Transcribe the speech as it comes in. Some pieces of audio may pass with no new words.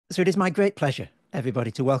So it is my great pleasure,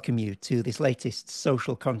 everybody, to welcome you to this latest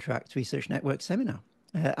Social Contract Research Network seminar,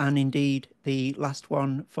 and indeed the last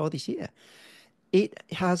one for this year. It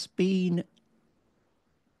has been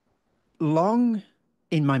long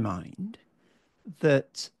in my mind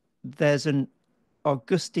that there's an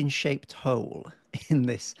Augustine-shaped hole in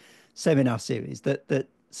this seminar series, that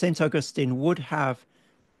St. Augustine would have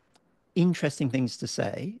interesting things to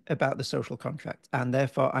say about the social contract, and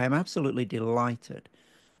therefore I am absolutely delighted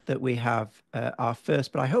that we have our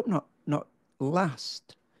first, but I hope not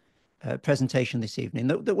last, presentation this evening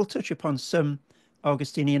that will touch upon some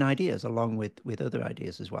Augustinian ideas along with other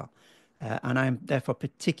ideas as well. And I'm therefore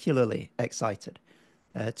particularly excited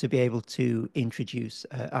to be able to introduce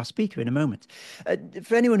our speaker in a moment.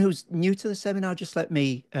 For anyone who's new to the seminar, just let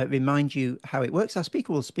me remind you how it works. Our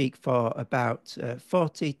speaker will speak for about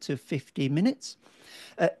 40 to 50 minutes.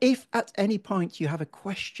 If at any point you have a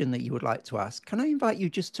question that you would like to ask, can I invite you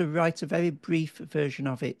just to write a very brief version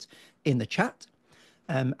of it in the chat?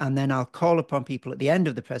 And then I'll call upon people at the end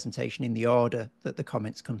of the presentation in the order that the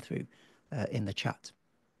comments come through in the chat.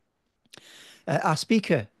 Our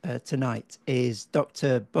speaker tonight is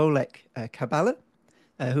Dr. Bolek Kabala,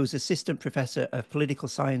 who's Assistant Professor of Political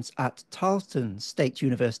Science at Tarleton State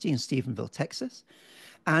University in Stephenville, Texas.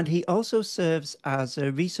 And he also serves as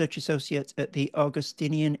a research associate at the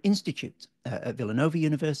Augustinian Institute at Villanova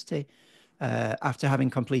University after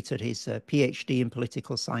having completed his PhD in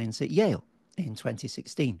political science at Yale in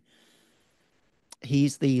 2016.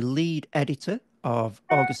 He's the lead editor of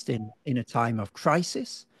Augustine in a Time of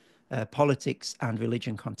Crisis, Politics and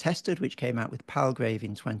Religion Contested, which came out with Palgrave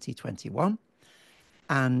in 2021,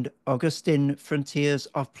 and Augustine Frontiers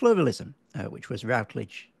of Pluralism, which was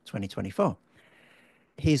Routledge 2024.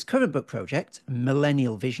 His current book project,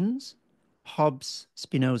 Millennial Visions, Hobbes,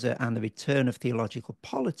 Spinoza, and the Return of Theological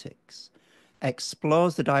Politics,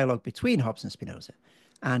 explores the dialogue between Hobbes and Spinoza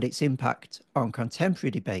and its impact on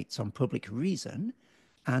contemporary debates on public reason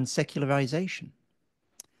and secularization.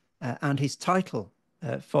 And his title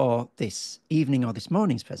for this evening or this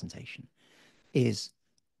morning's presentation is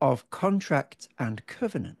Of Contract and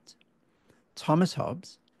Covenant, Thomas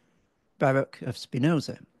Hobbes, Baruch of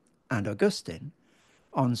Spinoza, and Augustine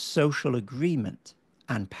on Social Agreement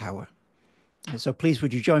and Power. So please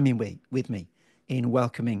would you join me with me in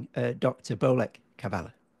welcoming Dr. Bolek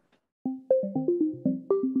Kabala.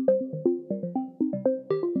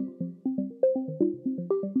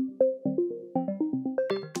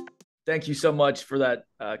 Thank you so much for that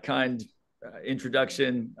kind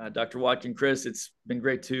introduction, Dr. Watkin. Chris, it's been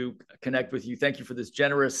great to connect with you. Thank you for this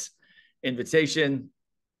generous invitation.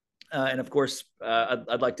 And of course,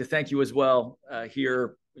 I'd like to thank you as well.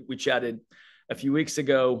 Here, we chatted a few weeks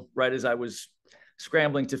ago, right as I was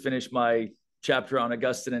scrambling to finish my chapter on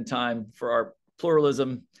Augustine and time for our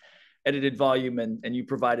pluralism edited volume, and you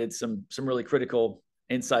provided some really critical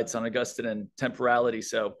insights on Augustine and temporality.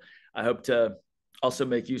 So I hope to also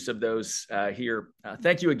make use of those here.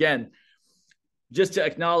 Thank you again. Just to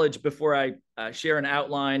acknowledge before I share an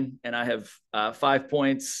outline, and I have 5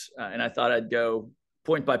 points, and I thought I'd go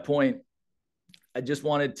point by point. I just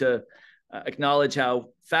wanted to acknowledge how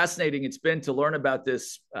fascinating it's been to learn about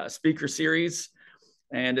this speaker series.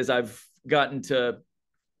 And as I've gotten to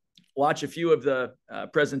watch a few of the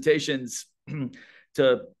presentations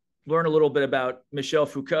to learn a little bit about Michel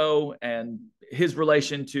Foucault and his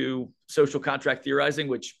relation to social contract theorizing,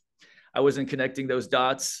 which I wasn't connecting those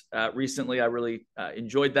dots recently. I really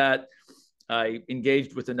enjoyed that. I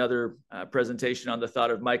engaged with another presentation on the thought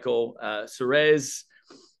of Michael Serres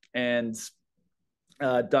and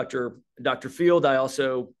Dr. Field. I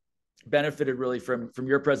also benefited really from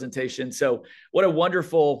your presentation. So what a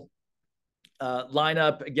wonderful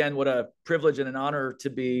lineup. Again, what a privilege and an honor to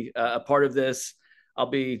be a part of this. I'll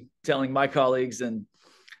be telling my colleagues and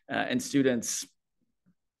students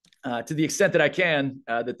to the extent that I can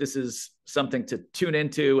that this is something to tune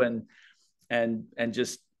into and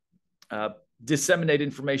just disseminate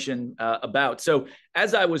information about. So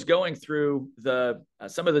as I was going through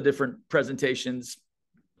some of the different presentations,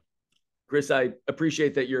 Chris, I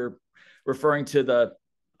appreciate that you're referring to the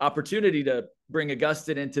opportunity to bring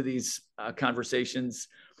Augustine into these conversations.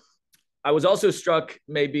 I was also struck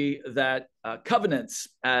maybe that covenants,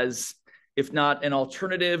 as if not an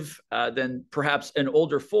alternative, then perhaps an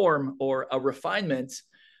older form or a refinement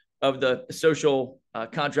of the social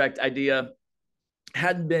contract idea,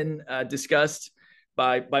 hadn't been discussed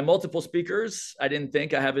by multiple speakers. I didn't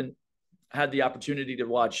think. I haven't had the opportunity to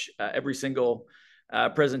watch every single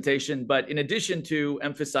presentation. But in addition to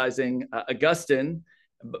emphasizing Augustine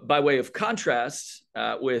by way of contrast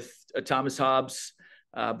with Thomas Hobbes,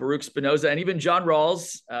 Baruch Spinoza, and even John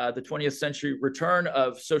Rawls, the 20th century return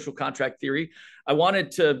of social contract theory, I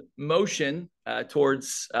wanted to motion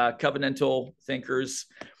towards covenantal thinkers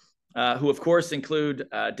who, of course, include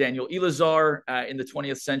Daniel Elazar in the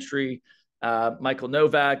 20th century, Michael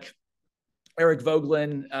Novak, Eric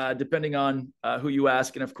Voegelin, depending on who you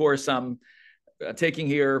ask. And of course, I'm taking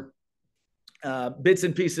here bits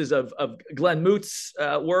and pieces of Glenn Moots'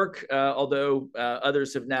 work, although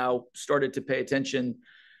others have now started to pay attention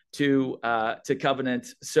to covenant.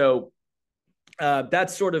 So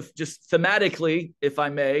that's sort of just thematically, if I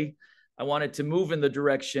may, I wanted to move in the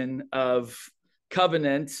direction of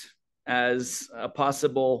covenant as a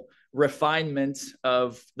possible refinement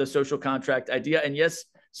of the social contract idea. And yes,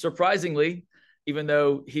 surprisingly, even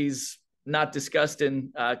though he's not discussed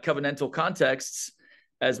in covenantal contexts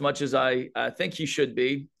as much as I think he should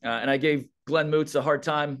be, and I gave Glenn Moots a hard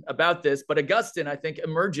time about this, but Augustine, I think,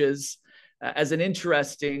 emerges as an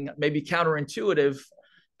interesting, maybe counterintuitive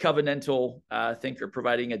covenantal thinker,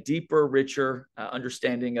 providing a deeper, richer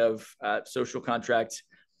understanding of social contract,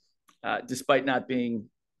 despite not being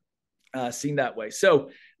seen that way. So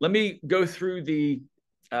let me go through the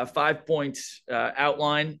 5-point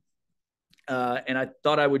outline, and I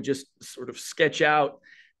thought I would just sort of sketch out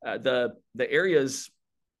the areas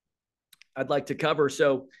I'd like to cover.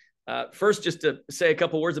 So first, just to say a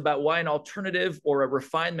couple words about why an alternative or a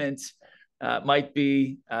refinement might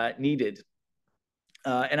be needed.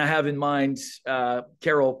 And I have in mind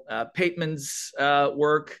Carol Pateman's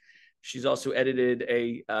work. She's also edited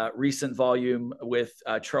a recent volume with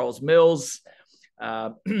Charles Mills.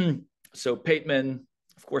 So Pateman,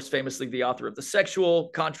 of course, famously the author of The Sexual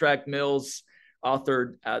Contract. Mills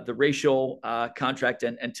authored The Racial Contract.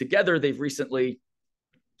 And together they've recently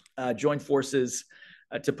joined forces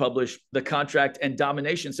to publish The Contract and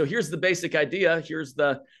Domination. So here's the basic idea. Here's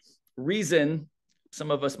the reason some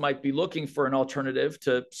of us might be looking for an alternative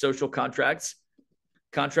to social contracts.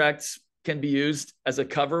 Contracts can be used as a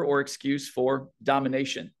cover or excuse for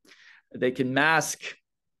domination. They can mask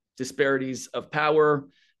disparities of power,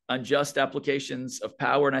 unjust applications of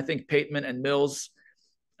power. And I think Pateman and Mills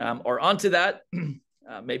are onto that,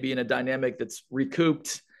 maybe in a dynamic that's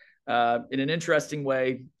recouped in an interesting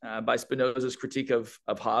way by Spinoza's critique of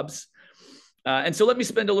Hobbes. And so let me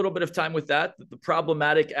spend a little bit of time with that, the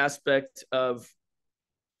problematic aspect of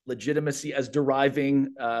legitimacy as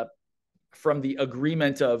deriving from the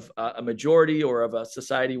agreement of a majority or of a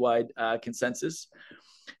society-wide consensus.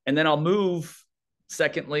 And then I'll move,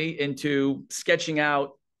 secondly, into sketching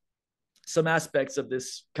out some aspects of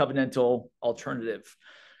this covenantal alternative.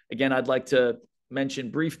 Again, I'd like to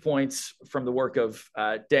mention brief points from the work of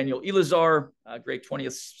Daniel Elazar, a great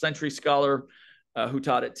 20th century scholar who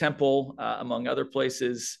taught at Temple, among other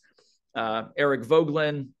places, Eric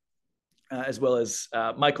Voegelin, as well as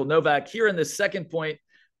Michael Novak. Here in this second point,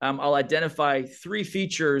 I'll identify 3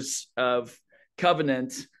 features of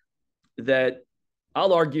covenant that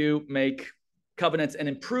I'll argue make covenants an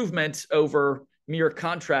improvement over mere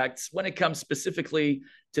contracts when it comes specifically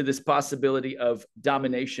to this possibility of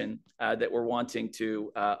domination that we're wanting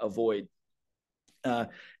to avoid.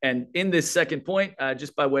 And in this second point,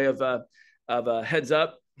 just by way of a heads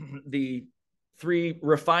up, the 3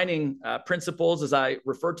 refining principles, as I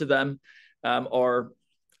refer to them, are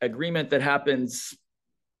agreement that happens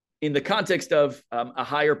in the context of a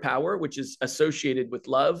higher power, which is associated with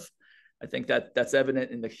love. I think that's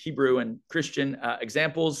evident in the Hebrew and Christian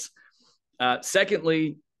examples.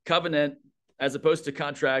 Secondly, covenant, as opposed to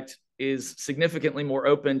contract, is significantly more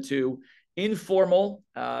open to informal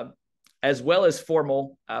as well as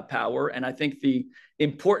formal power. And I think the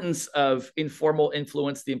importance of informal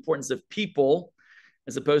influence, the importance of people,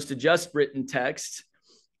 as opposed to just written text,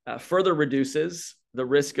 further reduces the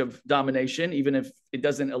risk of domination, even if it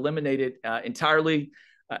doesn't eliminate it entirely.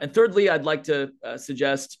 And thirdly, I'd like to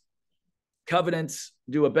suggest covenants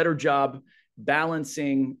do a better job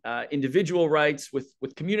balancing individual rights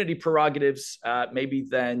with community prerogatives, maybe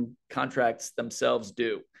than contracts themselves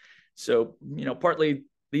do. So, partly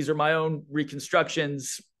these are my own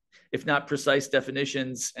reconstructions, if not precise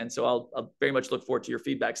definitions. And so I'll very much look forward to your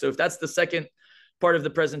feedback. So if that's the second part of the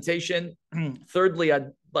presentation. Thirdly,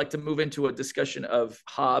 I'd like to move into a discussion of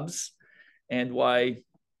Hobbes and why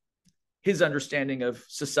his understanding of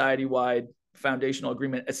society-wide foundational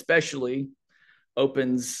agreement especially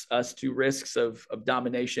opens us to risks of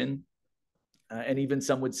domination, and even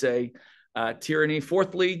some would say tyranny.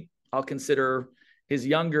 Fourthly, I'll consider his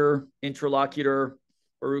younger interlocutor,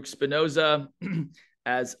 Baruch Spinoza,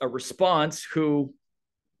 as a response who,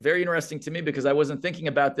 very interesting to me because I wasn't thinking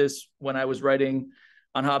about this when I was writing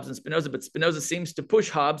on Hobbes and Spinoza, but Spinoza seems to push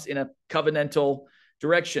Hobbes in a covenantal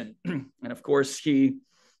direction. And of course, he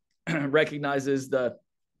recognizes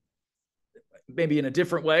maybe in a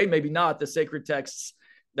different way, maybe not, the sacred texts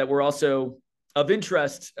that were also of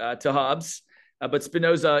interest to Hobbes. But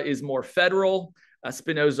Spinoza is more federal.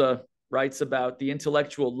 Spinoza writes about the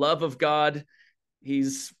intellectual love of God.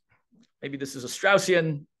 Maybe this is a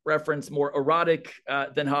Straussian reference, more erotic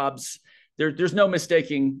than Hobbes. There's no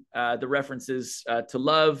mistaking the references to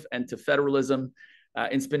love and to federalism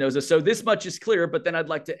in Spinoza. So this much is clear, but then I'd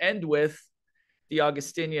like to end with the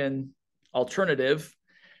Augustinian alternative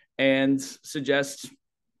and suggest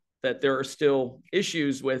that there are still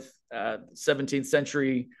issues with 17th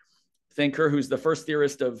century thinker who's the first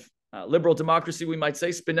theorist of liberal democracy, we might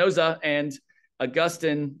say, Spinoza, and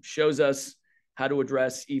Augustine shows us how to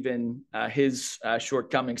address even his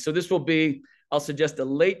shortcomings. So this will be, I'll suggest, a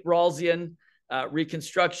late Rawlsian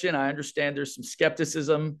reconstruction. I understand there's some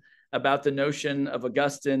skepticism about the notion of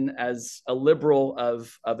Augustine as a liberal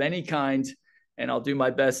of any kind, and I'll do my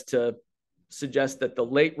best to suggest that the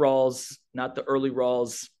late Rawls, not the early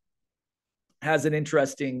Rawls, has an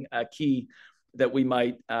interesting key that we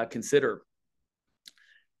might consider.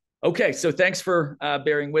 Okay, so thanks for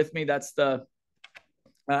bearing with me. That's the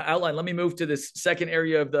outline. Let me move to this second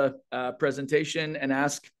area of the presentation and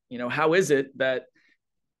ask, how is it that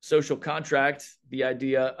social contract, the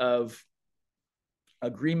idea of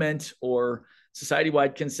agreement or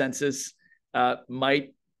society-wide consensus,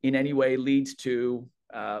 might in any way lead to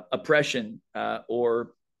oppression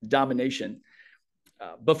or domination.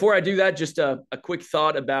 Before I do that, just a quick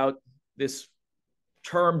thought about this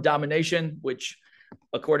term domination, which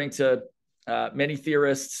according to many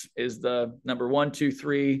theorists is the number 1, 2,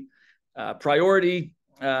 3 priority,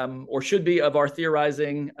 or should be, of our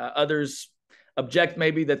theorizing. Others object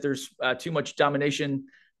maybe that there's too much domination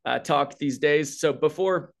talk these days. So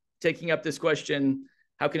before taking up this question,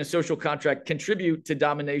 how can a social contract contribute to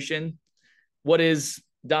domination? What is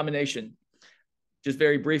domination? Just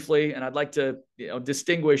very briefly, and I'd like to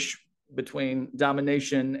distinguish between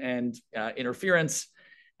domination and interference.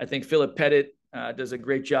 I think Philip Pettit does a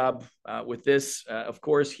great job with this. Of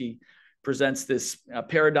course, he presents this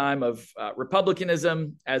paradigm of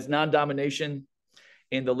republicanism as non-domination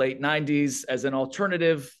in the late 90s as an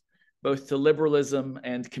alternative both to liberalism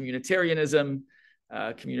and communitarianism.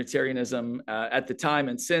 Communitarianism at the time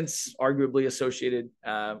and since arguably associated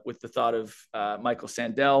with the thought of Michael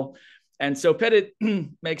Sandel. And so Pettit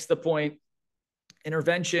makes the point,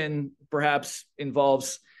 intervention perhaps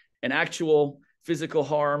involves an actual physical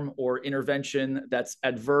harm or intervention that's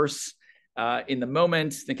adverse in the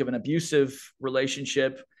moment. Think of an abusive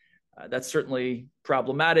relationship. That's certainly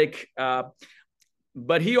problematic.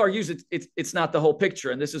 But he argues it's not the whole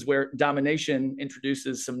picture. And this is where domination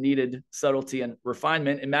introduces some needed subtlety and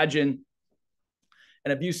refinement. Imagine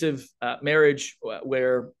an abusive marriage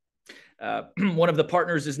where one of the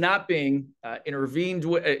partners is not being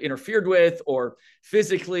interfered with or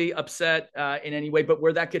physically upset in any way, but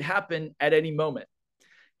where that could happen at any moment,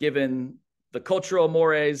 given the cultural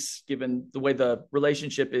mores, given the way the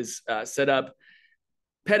relationship is set up.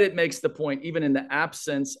 Pettit makes the point, even in the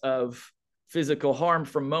absence of physical harm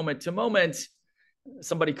from moment to moment,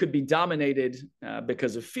 somebody could be dominated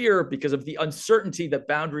because of fear, because of the uncertainty that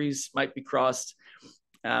boundaries might be crossed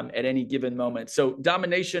at any given moment. So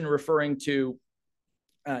domination referring to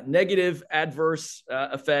negative, adverse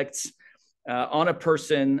effects on a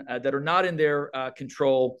person that are not in their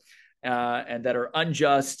control and that are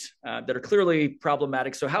unjust, that are clearly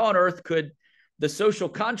problematic. So how on earth could the social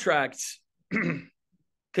contract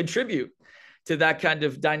contribute to that kind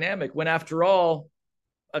of dynamic when, after all,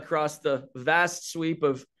 across the vast sweep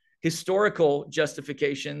of historical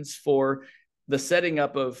justifications for the setting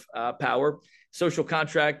up of power, social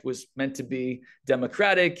contract was meant to be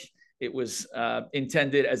democratic. It was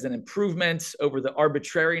intended as an improvement over the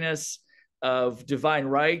arbitrariness of divine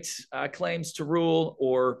right claims to rule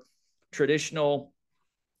or traditional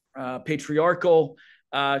patriarchal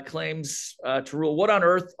claims to rule. What on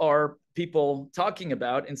earth are people talking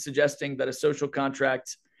about in suggesting that a social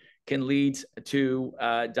contract can lead to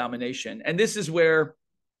domination? And this is where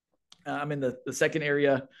I'm in the second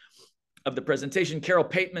area of the presentation. Carol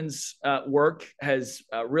Pateman's work has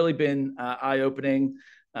really been eye-opening.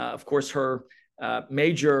 Of course, her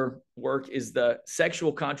major work is the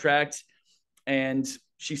sexual contract, and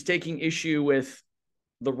she's taking issue with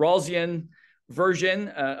the Rawlsian version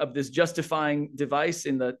of this justifying device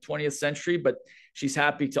in the 20th century, but she's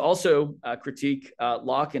happy to also critique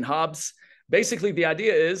Locke and Hobbes. Basically, the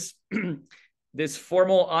idea is this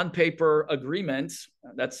formal on-paper agreement,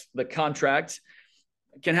 that's the contract,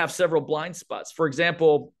 can have several blind spots. For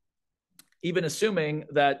example, even assuming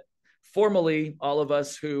that formally, all of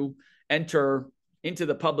us who enter into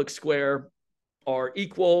the public square are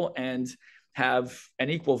equal and have an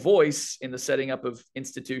equal voice in the setting up of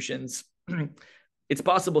institutions. It's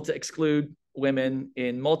possible to exclude women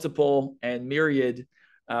in multiple and myriad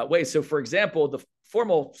ways. So, for example, the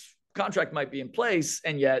formal contract might be in place,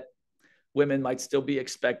 and yet women might still be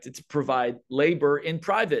expected to provide labor in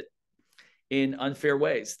private in unfair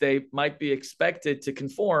ways. They might be expected to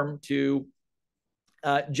conform to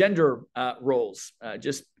gender roles,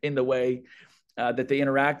 just in the way that they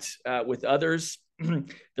interact with others.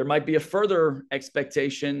 There might be a further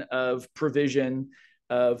expectation of provision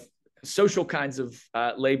of social kinds of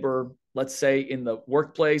labor, let's say in the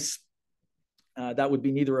workplace. That would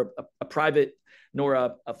be neither a private nor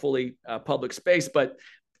a fully public space. But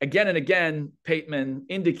again and again, Pateman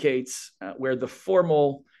indicates where the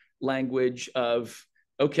formal language of,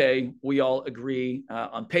 okay, we all agree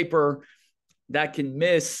on paper, that can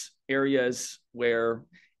miss areas where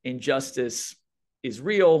injustice is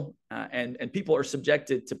real and people are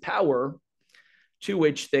subjected to power to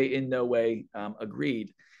which they in no way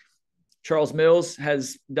agreed. Charles Mills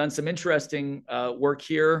has done some interesting work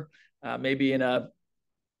here, maybe in a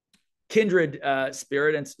kindred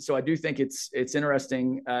spirit. And so I do think it's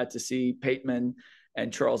interesting to see Pateman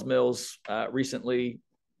and Charles Mills recently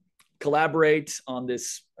collaborate on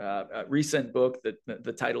this recent book that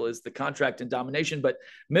the title is The Contract and Domination. But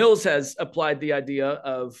Mills has applied the idea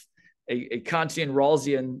of a Kantian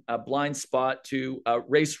Rawlsian blind spot to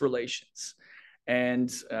race relations.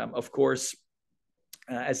 And of course,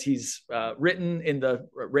 as he's written in the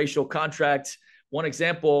racial contract, one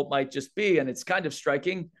example might just be, and it's kind of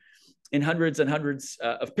striking, in hundreds and hundreds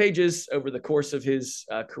of pages over the course of his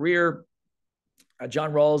career,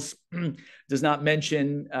 John Rawls does not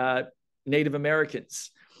mention Native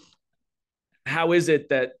Americans. How is it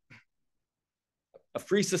that a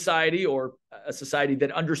free society, or a society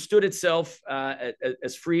that understood itself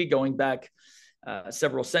as free going back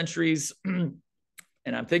several centuries,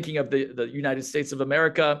 and I'm thinking of the United States of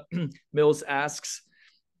America, Mills asks,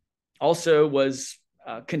 also was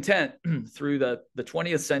content through the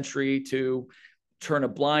 20th century to turn a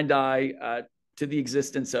blind eye to the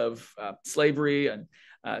existence of slavery and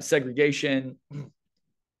segregation,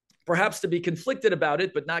 perhaps to be conflicted about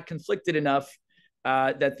it, but not conflicted enough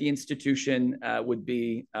that the institution would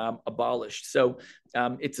be abolished. So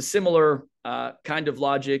it's a similar kind of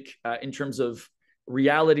logic in terms of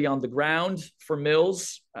reality on the ground for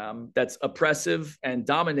Mills, that's oppressive and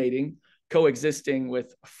dominating, coexisting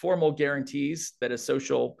with formal guarantees that a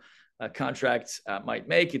social contract might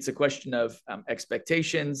make. It's a question of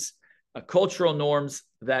expectations, cultural norms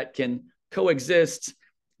that can coexist,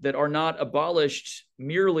 that are not abolished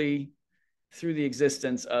merely through the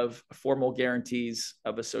existence of formal guarantees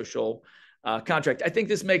of a social contract. I think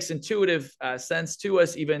this makes intuitive sense to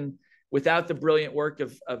us, even without the brilliant work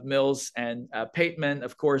of Mills and Pateman.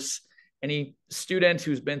 Of course, any student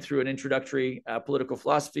who's been through an introductory political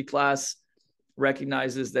philosophy class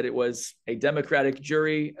recognizes that it was a democratic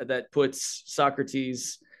jury that puts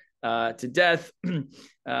Socrates to death.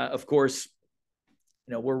 Of course,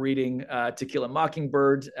 we're reading To Kill a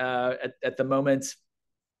Mockingbird at the moment.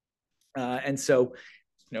 And so,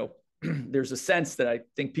 there's a sense that I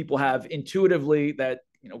think people have intuitively that,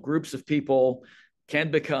 groups of people can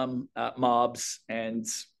become mobs, and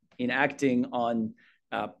enacting on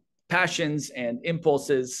passions and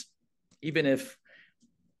impulses, even if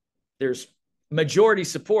there's majority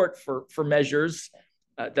support for measures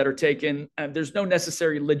that are taken, and there's no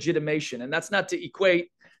necessary legitimation. And that's not to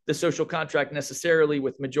equate the social contract necessarily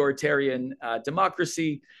with majoritarian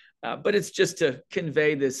democracy, but it's just to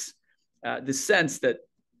convey this sense that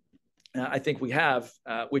I think we have,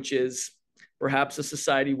 which is perhaps a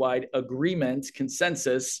society-wide agreement,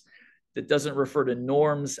 consensus, that doesn't refer to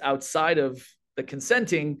norms outside of the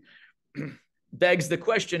consenting, begs the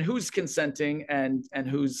question, who's consenting and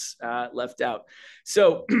who's left out.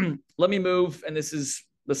 So let me move, and this is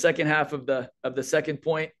the second half of the second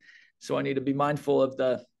point, so I need to be mindful of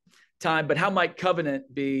the time. But how might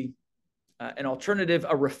covenant be an alternative,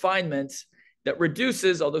 a refinement that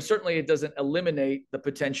reduces, although certainly it doesn't eliminate, the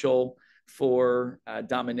potential for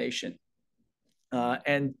domination?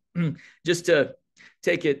 And just to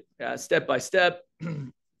take it step by step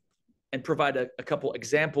and provide a couple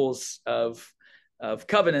examples of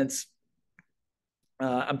covenants,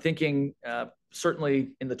 I'm thinking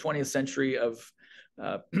certainly in the 20th century of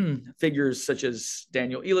figures such as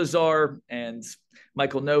Daniel Elazar and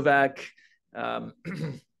Michael Novak.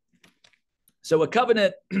 So a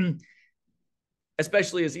covenant,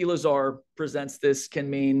 especially as Elazar presents this, can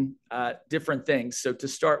mean different things. So to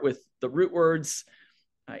start with the root words,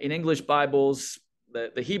 in English Bibles,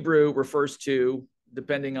 the Hebrew refers to,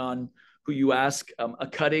 depending on who you ask, a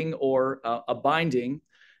cutting or a binding.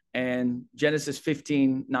 And Genesis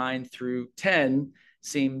 15, 9 through 10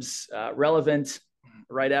 seems relevant.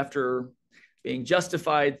 Right after being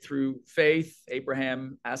justified through faith,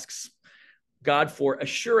 Abraham asks God for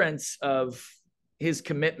assurance of his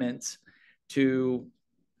commitment to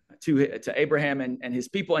Abraham and his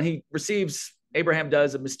people. And Abraham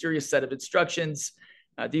does a mysterious set of instructions.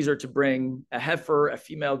 These are to bring a heifer, a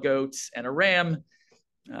female goat, and a ram,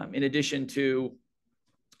 in addition to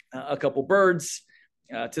a couple birds,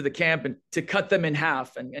 to the camp, and to cut them in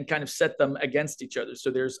half and kind of set them against each other.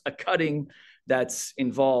 So there's a cutting that's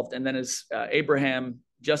involved. And then as Abraham,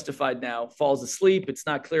 justified now, falls asleep, it's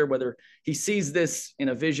not clear whether he sees this in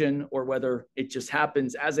a vision or whether it just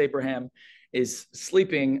happens as Abraham is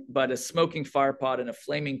sleeping, but a smoking fire pot and a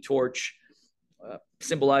flaming torch,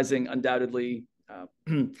 symbolizing undoubtedly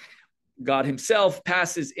God himself,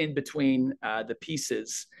 passes in between the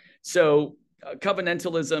pieces. So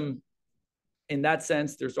covenantalism, in that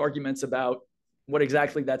sense, there's arguments about what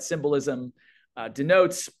exactly that symbolism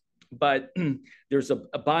denotes, but there's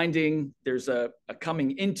a binding, there's a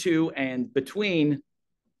coming into and between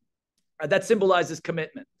that symbolizes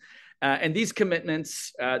commitment. And these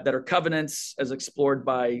commitments that are covenants, as explored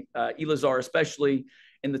by Elazar, especially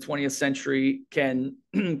in the 20th century, can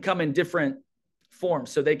come in different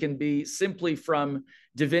forms. So they can be simply from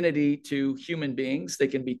divinity to human beings. They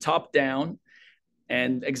can be top down,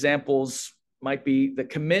 and examples might be the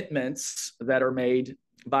commitments that are made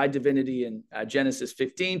by divinity in Genesis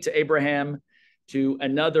 15 to Abraham, to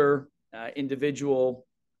another individual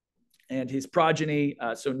and his progeny,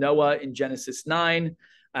 so Noah in Genesis 9,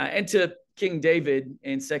 and to King David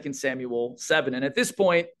in 2 Samuel 7. And at this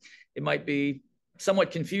point, it might be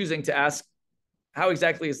somewhat confusing to ask, how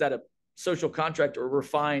exactly is that a social contract or a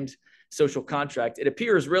refined social contract? It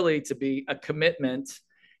appears really to be a commitment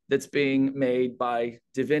that's being made by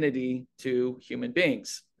divinity to human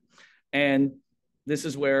beings. And this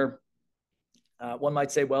is where one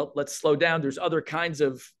might say, well, let's slow down. There's other kinds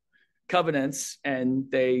of covenants,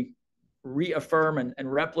 and they reaffirm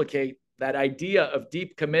and replicate that idea of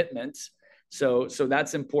deep commitment. So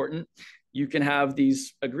that's important. You can have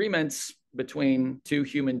these agreements between two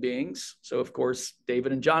human beings. So, of course,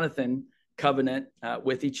 David and Jonathan covenant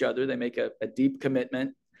with each other. They make a deep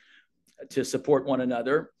commitment to support one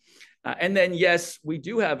another. And then, yes, we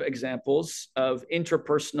do have examples of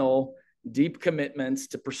interpersonal deep commitments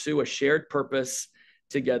to pursue a shared purpose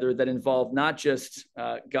together that involve not just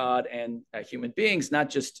God and human beings, not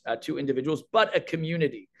just two individuals, but a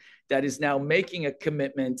community that is now making a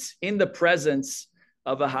commitment in the presence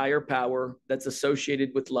of a higher power that's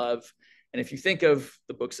associated with love. And if you think of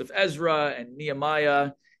the books of Ezra and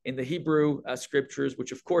Nehemiah in the Hebrew scriptures,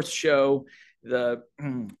 which of course show the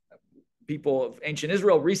people of ancient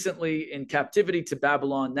Israel recently in captivity to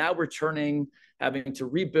Babylon, now returning, having to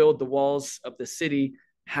rebuild the walls of the city.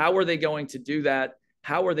 How are they going to do that?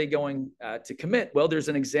 How are they going to commit? Well, there's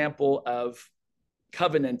an example of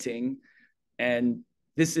covenanting, and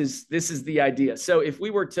this is the idea. So if we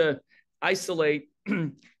were to isolate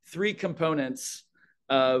three components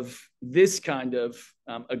of this kind of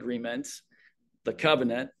agreement, the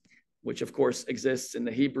covenant, which of course exists in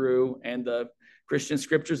the Hebrew and the Christian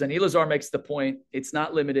scriptures, and Elazar makes the point, it's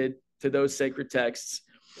not limited to those sacred texts.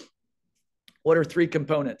 What are three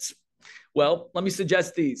components? Well, let me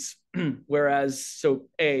suggest these. Whereas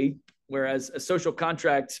a social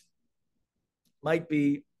contract might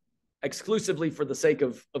be exclusively for the sake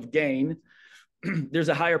of gain, there's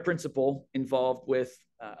a higher principle involved with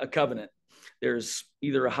a covenant. There's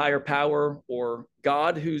either a higher power or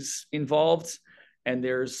God who's involved, and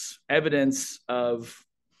there's evidence of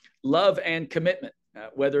love and commitment,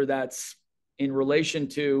 whether that's in relation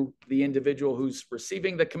to the individual who's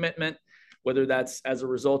receiving the commitment, whether that's as a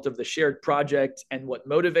result of the shared project and what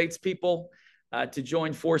motivates people to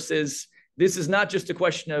join forces. This is not just a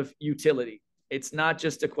question of utility. It's not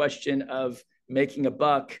just a question of making a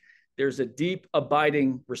buck. There's a deep,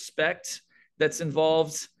 abiding respect that's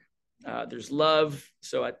involved. There's love.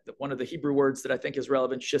 So one of the Hebrew words that I think is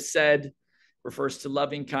relevant, chesed, refers to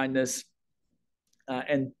loving kindness.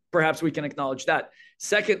 And perhaps we can acknowledge that.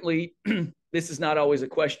 Secondly, this is not always a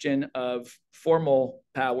question of formal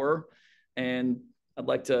power. And I'd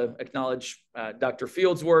like to acknowledge Dr.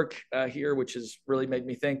 Field's work here, which has really made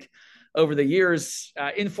me think over the years.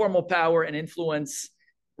 Informal power and influence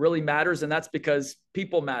really matters, and that's because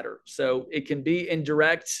people matter. So it can be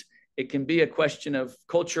indirect. It can be a question of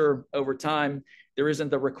culture over time. There isn't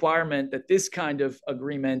the requirement that this kind of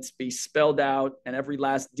agreement be spelled out and every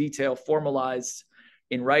last detail formalized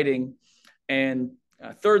in writing. And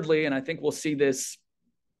thirdly, and I think we'll see this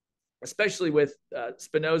especially with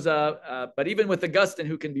Spinoza, but even with Augustine,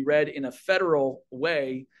 who can be read in a federal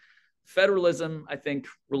way, federalism, I think,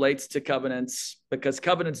 relates to covenants because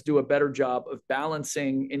covenants do a better job of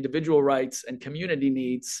balancing individual rights and community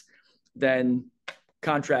needs than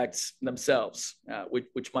contracts themselves,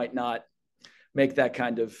 which might not make that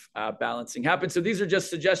kind of balancing happen. So these are just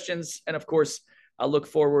suggestions. And of course, I'll look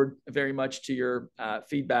forward very much to your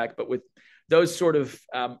feedback. But with those sort of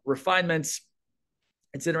refinements,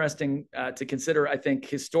 it's interesting to consider, I think,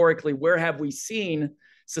 historically, where have we seen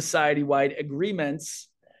society-wide agreements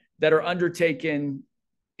that are undertaken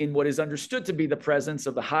in what is understood to be the presence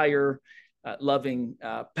of the higher loving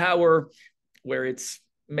power, where it's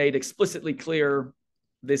made explicitly clear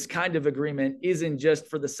this kind of agreement isn't just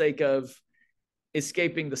for the sake of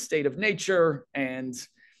escaping the state of nature and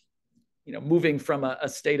moving from a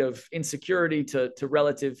state of insecurity to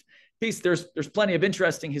relative peace. There's plenty of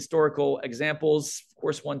interesting historical examples. Of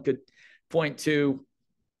course, one could point to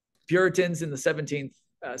Puritans in the 17th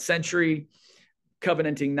century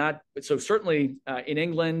covenanting not, so certainly in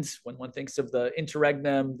England, when one thinks of the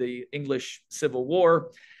interregnum, the English Civil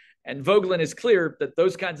War, and Vogelin is clear that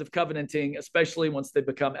those kinds of covenanting, especially once they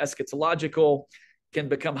become eschatological, can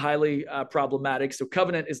become highly problematic. So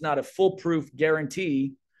covenant is not a foolproof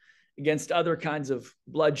guarantee against other kinds of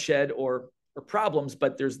bloodshed or problems,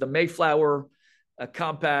 but there's the Mayflower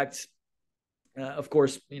Compact. Of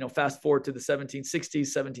course, fast forward to the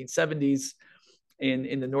 1760s, 1770s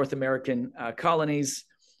in the North American colonies.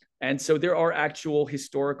 And so there are actual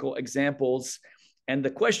historical examples. And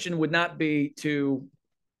the question would not be to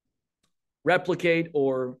replicate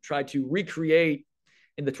or try to recreate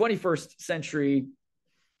in the 21st century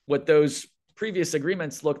what those previous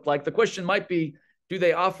agreements looked like. The question might be, do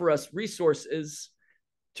they offer us resources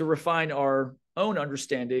to refine our own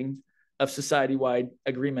understanding of society-wide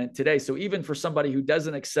agreement today? So even for somebody who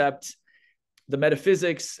doesn't accept the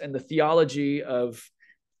metaphysics and the theology of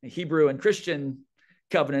Hebrew and Christian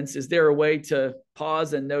covenants, is there a way to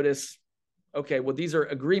pause and notice, okay, well, these are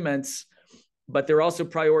agreements, but they're also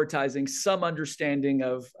prioritizing some understanding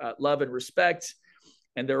of love and respect.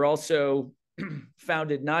 And they're also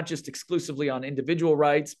founded not just exclusively on individual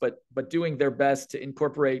rights, but doing their best to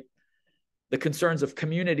incorporate the concerns of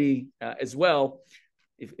community as well.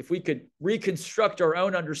 If we could reconstruct our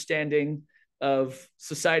own understanding of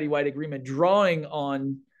society-wide agreement, drawing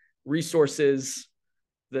on resources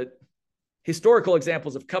that historical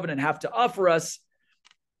examples of covenant have to offer us,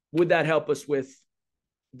 would that help us with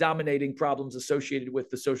dominating problems associated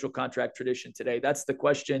with the social contract tradition today? That's the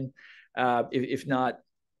question, if not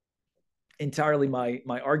entirely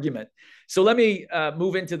my argument. So let me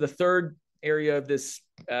move into the third area of this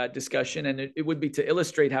discussion, and it would be to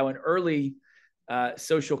illustrate how an early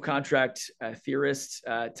social contract theorist,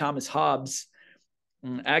 Thomas Hobbes,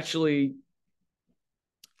 actually,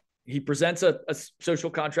 he presents a social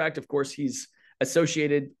contract. Of course, he's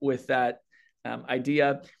associated with that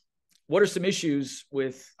idea. What are some issues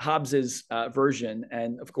with Hobbes's version?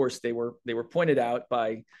 And of course, they were pointed out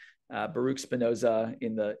by Baruch Spinoza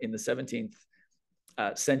in the 17th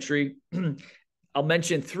century. I'll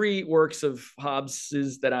mention three works of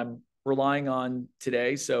Hobbes's that I'm relying on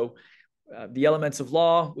today. So The Elements of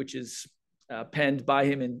Law, which is penned by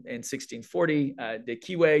him in 1640, De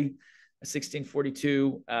Cive,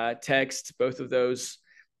 1642 text, both of those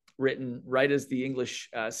written right as the English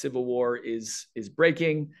Civil War is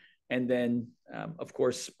breaking. And then, of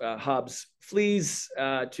course, Hobbes flees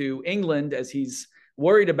to England as he's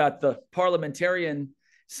worried about the parliamentarian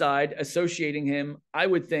side associating him, I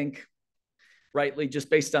would think, rightly, just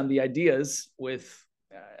based on the ideas, with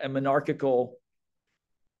a monarchical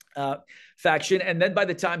faction. And then by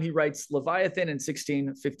the time he writes Leviathan in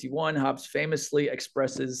 1651, Hobbes famously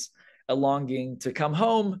expresses a longing to come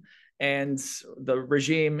home. And the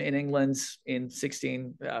regime in England in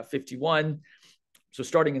 1651, so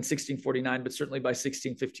starting in 1649, but certainly by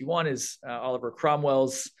 1651, is Oliver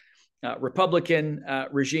Cromwell's Republican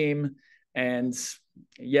regime. And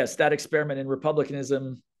yes, that experiment in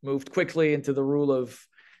republicanism moved quickly into the rule of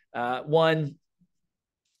one.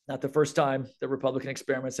 Not the first time that Republican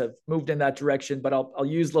experiments have moved in that direction, but I'll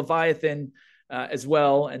use Leviathan as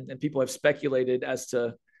well. And people have speculated as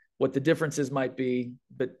to what the differences might be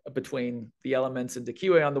between The Elements and De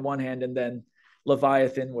Cive on the one hand, and then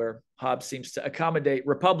Leviathan, where Hobbes seems to accommodate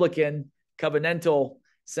Republican covenantal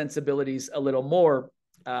sensibilities a little more,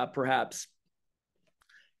 perhaps.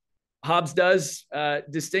 Hobbes does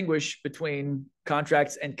distinguish between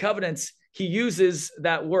contracts and covenants. He uses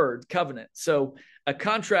that word, covenant. So a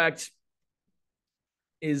contract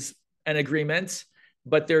is an agreement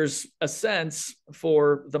but there's a sense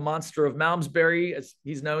for the monster of Malmesbury, as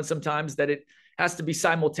he's known sometimes, that it has to be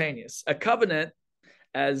simultaneous. A covenant,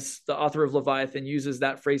 as the author of Leviathan uses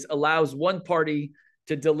that phrase, allows one party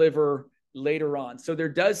to deliver later on. So there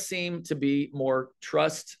does seem to be more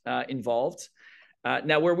trust involved.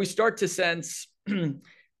 Now, where we start to sense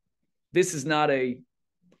this is not a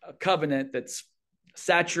covenant that's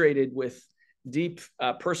saturated with deep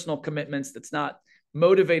personal commitments, that's not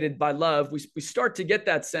motivated by love, we start to get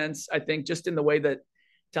that sense, I think, just in the way that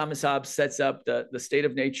Thomas Hobbes sets up the state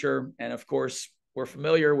of nature. And of course, we're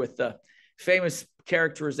familiar with the famous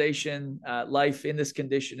characterization, life in this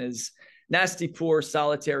condition is nasty, poor,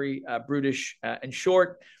 solitary, brutish, and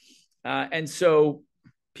short. And so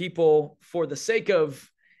people, for the sake of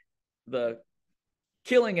the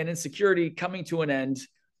killing and insecurity coming to an end,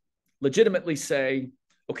 legitimately say,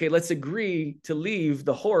 okay, let's agree to leave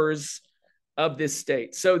the horrors of this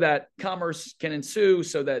state so that commerce can ensue,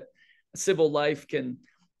 so that civil life can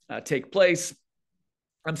take place.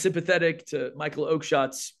 I'm sympathetic to Michael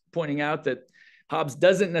Oakeshott's pointing out that Hobbes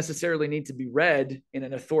doesn't necessarily need to be read in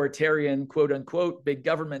an authoritarian, quote unquote, big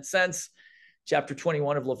government sense. Chapter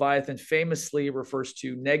 21 of Leviathan famously refers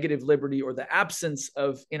to negative liberty, or the absence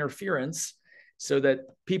of interference, so that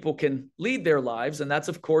people can lead their lives. And that's,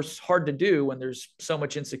 of course, hard to do when there's so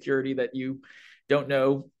much insecurity that you don't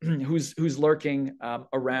know who's lurking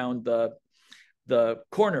around the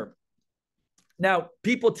corner. Now,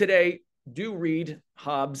 people today do read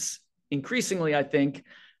Hobbes increasingly, I think,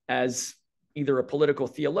 as either a political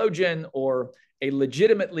theologian or a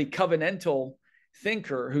legitimately covenantal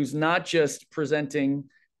thinker who's not just presenting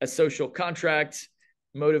a social contract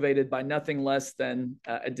motivated by nothing less than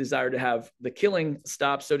a desire to have the killing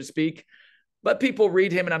stop, so to speak. But people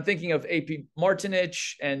read him, and I'm thinking of A.P.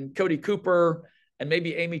 Martinich and Cody Cooper and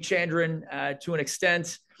maybe Amy Chandran to an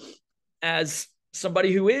extent, as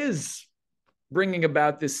somebody who is bringing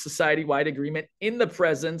about this society-wide agreement in the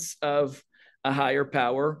presence of a higher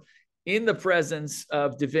power, in the presence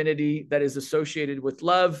of divinity that is associated with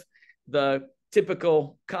love. The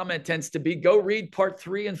typical comment tends to be, go read part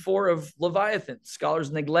 3 and 4 of Leviathan.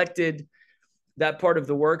 Scholars neglected that part of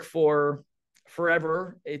the work for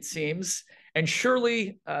forever, it seems. And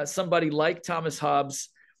surely somebody like Thomas Hobbes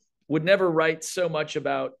would never write so much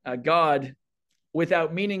about God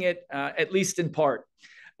without meaning it, at least in part.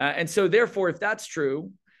 And so therefore, if that's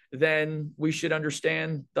true, then we should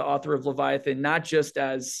understand the author of Leviathan not just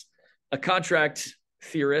as a contract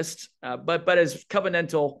theorist, but as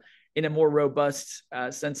covenantal in a more robust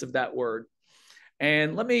sense of that word.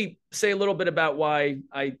 And let me say a little bit about why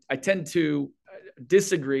I tend to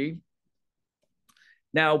disagree.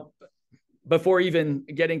 Now, before even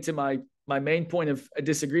getting to my main point of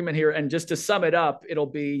disagreement here, and just to sum it up, it'll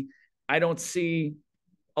be, I don't see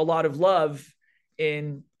a lot of love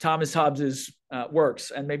in Thomas Hobbes's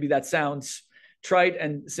works. And maybe that sounds trite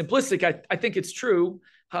and simplistic. I think it's true.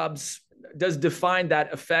 Hobbes does define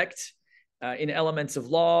that effect in Elements of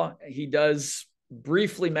Law. He does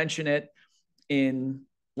briefly mention it in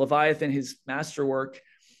Leviathan, his masterwork,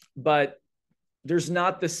 but there's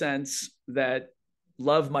not the sense that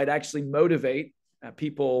love might actually motivate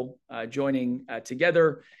people joining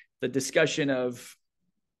together. The discussion of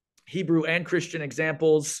Hebrew and Christian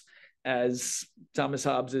examples, as Thomas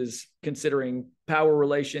Hobbes is considering power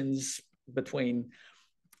relations between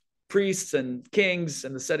priests and kings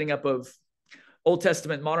and the setting up of Old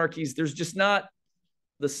Testament monarchies, there's just not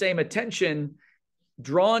the same attention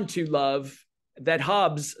drawn to love that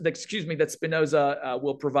that Spinoza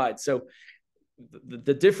will provide. So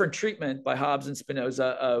the different treatment by Hobbes and Spinoza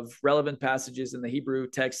of relevant passages in the Hebrew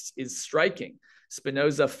texts is striking.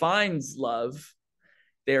 Spinoza finds love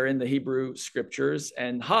there in the Hebrew scriptures,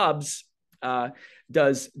 and Hobbes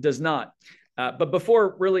does not. But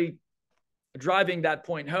before really driving that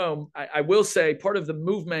point home, I will say part of the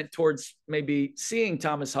movement towards maybe seeing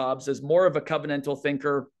Thomas Hobbes as more of a covenantal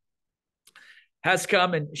thinker has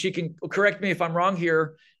come, and she can correct me if I'm wrong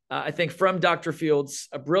here, I think from Dr. Field's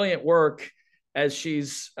brilliant work, as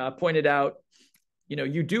she's pointed out,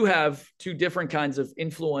 you do have two different kinds of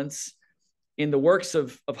influence in the works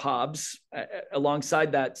of Hobbes.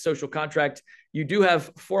 Alongside that social contract, you do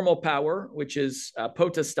have formal power, which is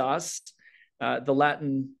potestas, the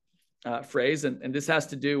Latin phrase. And this has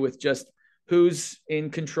to do with just who's in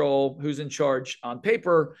control, who's in charge on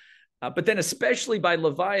paper. But then especially by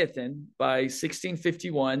Leviathan, by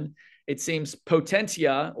 1651, it seems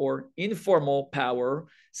potentia, or informal power,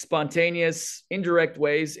 spontaneous, indirect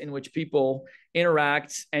ways in which people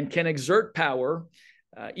interact and can exert power,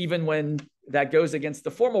 even when that goes against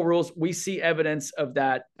the formal rules, we see evidence of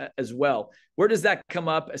that as well. Where does that come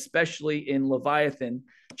up, especially in Leviathan?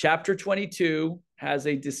 Chapter 22 has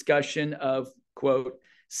a discussion of, quote,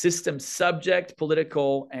 system subject,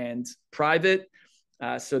 political, and private.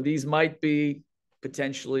 So these might be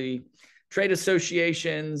potentially trade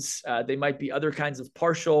associations. They might be other kinds of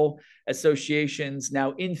partial associations.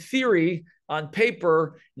 Now, in theory, on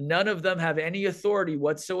paper, none of them have any authority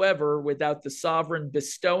whatsoever without the sovereign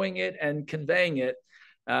bestowing it and conveying it.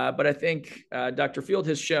 But I think Dr. Field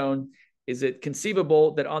has shown, is it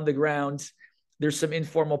conceivable that on the ground, there's some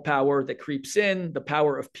informal power that creeps in, the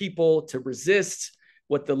power of people to resist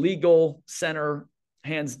what the legal center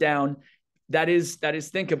hands down. That is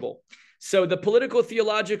thinkable. So the political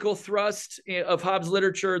theological thrust of Hobbes'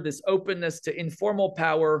 literature, this openness to informal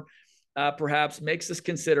power, perhaps makes us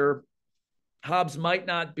consider Hobbes might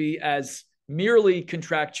not be as merely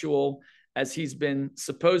contractual as he's been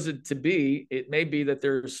supposed to be. It may be that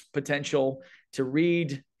there's potential to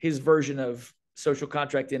read his version of social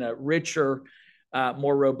contract in a richer,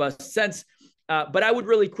 more robust sense. But I would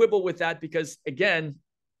really quibble with that because, again,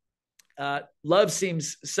 love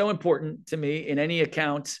seems so important to me in any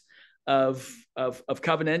account of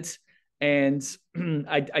covenant. And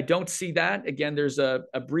I don't see that. Again, there's a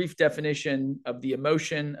brief definition of the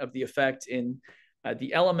emotion, of the effect in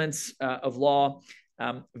the elements of law.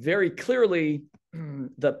 Very clearly,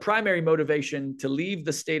 the primary motivation to leave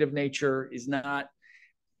the state of nature is not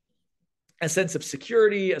a sense of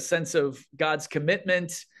security, a sense of God's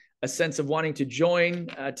commitment, a sense of wanting to join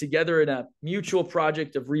together in a mutual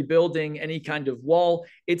project of rebuilding any kind of wall.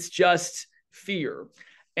 It's just fear.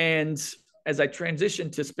 And as I transition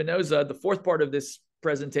to Spinoza, the fourth part of this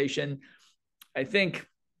presentation, I think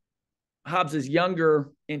Hobbes' younger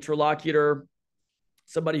interlocutor,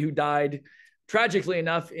 somebody who died tragically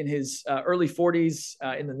enough in his early 40s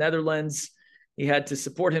in the Netherlands, he had to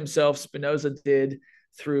support himself, Spinoza did,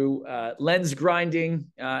 through lens grinding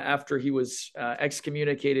after he was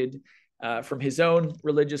excommunicated from his own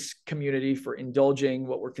religious community for indulging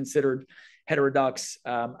what were considered heterodox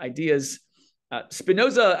ideas.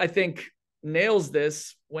 Spinoza, I think, nails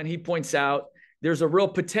this when he points out there's a real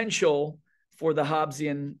potential for the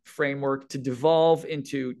Hobbesian framework to devolve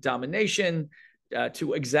into domination, to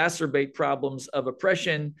exacerbate problems of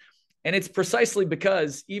oppression. And it's precisely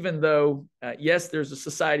because even though, yes, there's a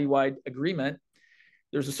society-wide agreement,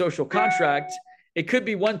 there's a social contract, it could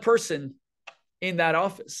be one person in that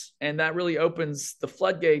office. And that really opens the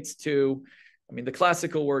floodgates to, I mean, the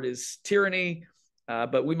classical word is tyranny,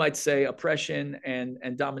 but we might say oppression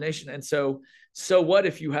and domination. And so what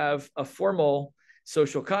if you have a formal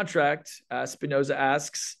social contract? Spinoza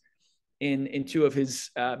asks in two of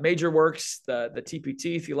his major works, the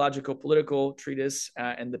TPT, Theological Political Treatise,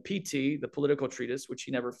 and the PT, the Political Treatise, which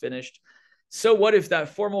he never finished. So what if that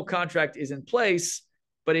formal contract is in place,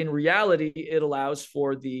 but in reality, it allows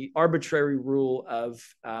for the arbitrary rule of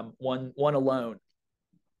one alone?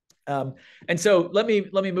 And so let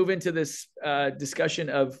me move into this discussion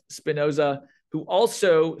of Spinoza, who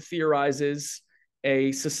also theorizes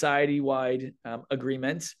a society-wide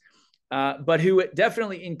agreement, but who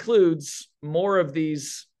definitely includes more of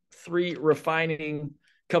these three refining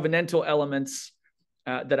covenantal elements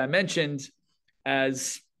that I mentioned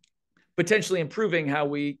as potentially improving how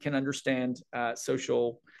we can understand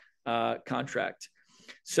social contract.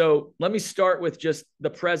 So let me start with just the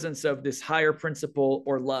presence of this higher principle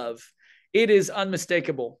or love. It is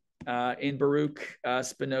unmistakable in Baruch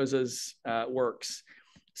Spinoza's works.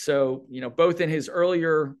 So, both in his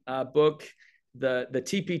earlier book, the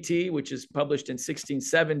TPT, which is published in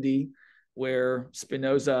 1670, where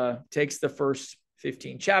Spinoza takes the first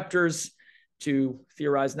 15 chapters to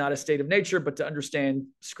theorize not a state of nature, but to understand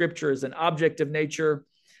scripture as an object of nature.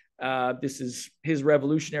 This is his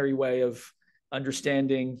revolutionary way of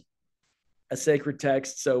understanding a sacred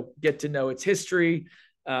text. So get to know its history.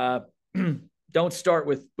 Don't start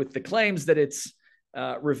with the claims that it's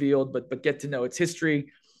revealed, but get to know its history.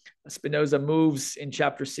 Spinoza moves in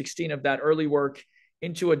chapter 16 of that early work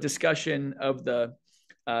into a discussion of the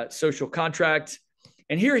social contract.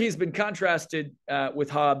 And here he's been contrasted with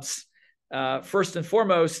Hobbes, first and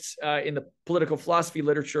foremost in the political philosophy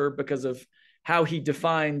literature because of how he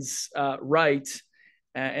defines right.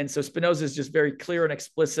 And so Spinoza is just very clear and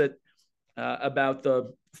explicit about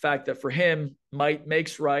the fact that for him, might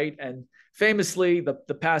makes right. And famously,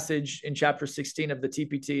 the passage in chapter 16 of the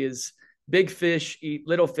TPT is big fish eat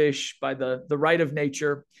little fish by the right of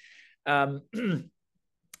nature.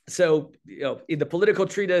 So, in the political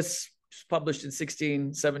treatise published in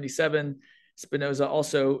 1677, Spinoza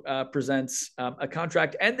also presents a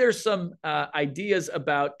contract. And there's some ideas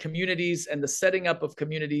about communities and the setting up of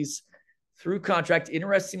communities through contract.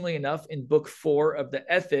 Interestingly enough, in book 4 of the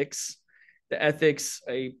Ethics,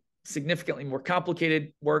 a significantly more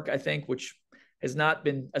complicated work, I think, which has not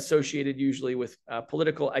been associated usually with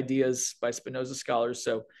political ideas by Spinoza scholars.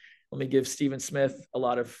 So let me give Stephen Smith a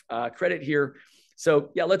lot of credit here.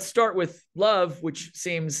 So yeah, let's start with love, which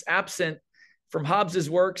seems absent from Hobbes's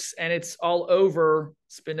works, and it's all over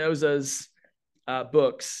Spinoza's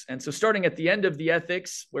books. And so starting at the end of the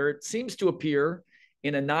Ethics, where it seems to appear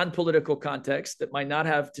in a non-political context that might not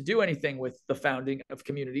have to do anything with the founding of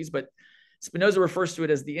communities, but Spinoza refers to it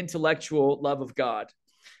as the intellectual love of God.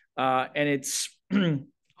 And it's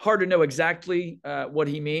hard to know exactly what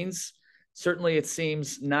he means. Certainly, it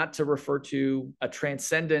seems not to refer to a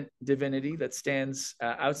transcendent divinity that stands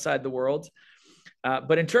outside the world.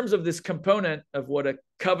 But in terms of this component of what a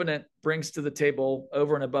covenant brings to the table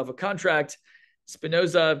over and above a contract,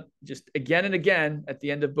 Spinoza just again and again at the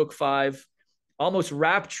end of book 5, almost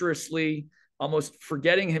rapturously, almost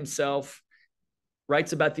forgetting himself,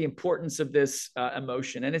 writes about the importance of this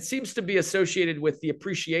emotion. And it seems to be associated with the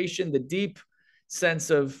appreciation, the deep sense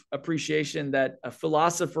of appreciation that a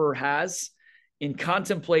philosopher has in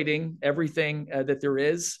contemplating everything that there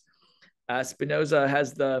is. Spinoza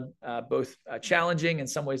has the both challenging, in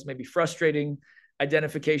some ways maybe frustrating,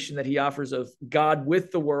 identification that he offers of God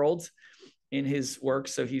with the world in his work.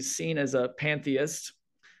 So he's seen as a pantheist,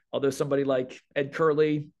 although somebody like Ed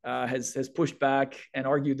Curley has pushed back and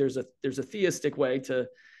argued there's a theistic way to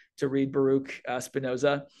read Baruch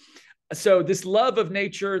Spinoza. So this love of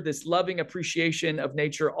nature, this loving appreciation of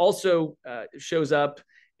nature also shows up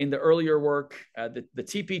in the earlier work, the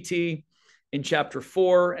TPT in chapter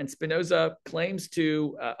 4, and Spinoza claims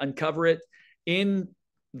to uncover it in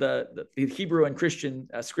the Hebrew and Christian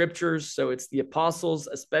scriptures. So it's the apostles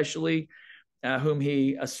especially whom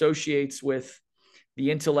he associates with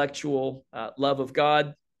the intellectual love of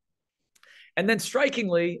God. And then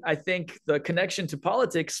strikingly, I think the connection to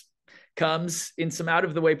politics comes in some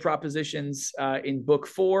out-of-the-way propositions in book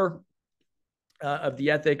 4 of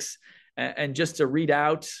the Ethics. And just to read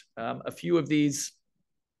out a few of these,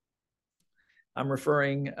 I'm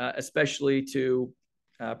referring especially to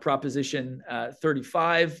proposition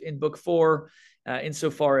 35 in book 4.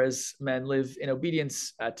 Insofar as men live in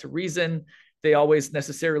obedience to reason, they always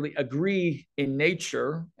necessarily agree in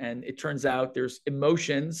nature. And it turns out there's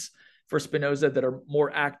emotions for Spinoza that are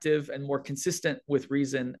more active and more consistent with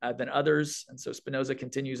reason than others. And so Spinoza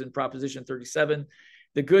continues in proposition 37,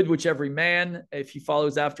 the good which every man, if he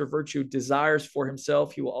follows after virtue, desires for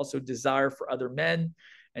himself, he will also desire for other men.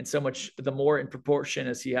 And so much the more in proportion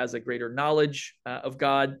as he has a greater knowledge of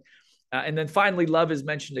God. And then finally, love is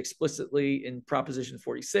mentioned explicitly in proposition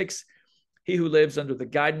 46. He who lives under the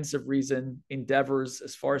guidance of reason endeavors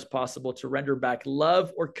as far as possible to render back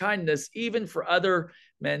love or kindness, even for other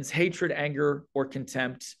men's hatred, anger, or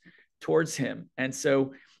contempt towards him. And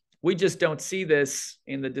so we just don't see this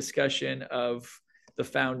in the discussion of the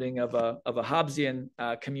founding of a Hobbesian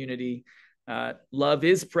community. Love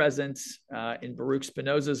is present in Baruch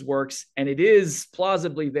Spinoza's works, and it is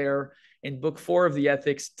plausibly there in book 4 of the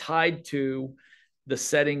Ethics, tied to the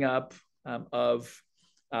setting up of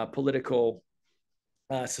political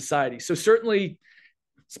society. So certainly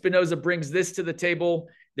Spinoza brings this to the table.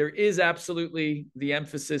 There is absolutely the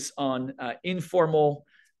emphasis on informal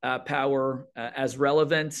power as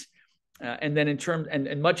relevant. And then in terms,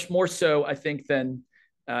 and much more so, I think, than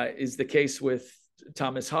is the case with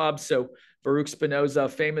Thomas Hobbes. So Baruch Spinoza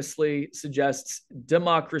famously suggests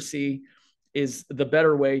democracy is the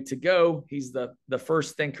better way to go. He's the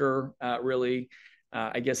first thinker, really,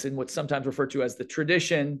 I guess, in what's sometimes referred to as the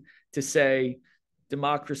tradition, to say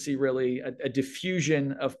democracy, really, a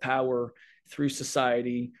diffusion of power through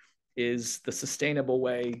society, is the sustainable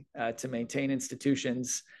way to maintain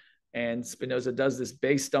institutions. And Spinoza does this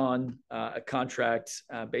based on a contract,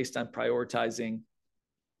 based on prioritizing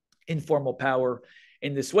informal power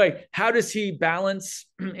in this way. How does he balance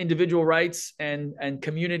individual rights and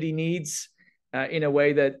community needs in a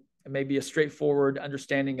way that maybe a straightforward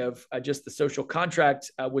understanding of just the social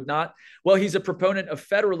contract would not? Well, he's a proponent of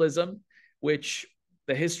federalism, which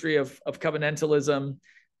the history of covenantalism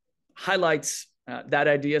highlights that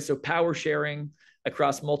idea. So power sharing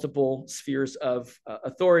across multiple spheres of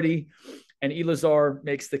authority. And Elazar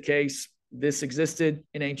makes the case this existed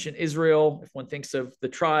in ancient Israel. If one thinks of the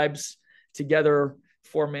tribes together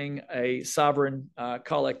forming a sovereign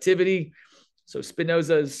collectivity. So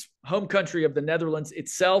Spinoza's home country of the Netherlands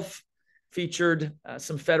itself featured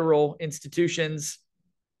some federal institutions.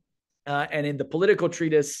 And in the political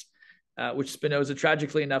treatise, which Spinoza,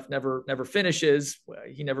 tragically enough, never finishes.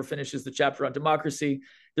 He never finishes the chapter on democracy.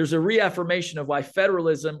 There's a reaffirmation of why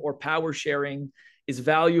federalism or power sharing is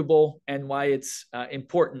valuable and why it's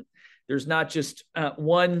important. There's not just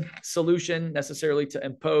one solution necessarily to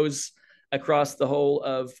impose across the whole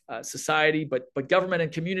of society, but government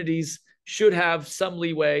and communities should have some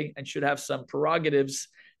leeway and should have some prerogatives.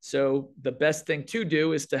 So the best thing to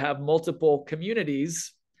do is to have multiple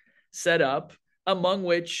communities set up, among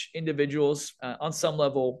which individuals on some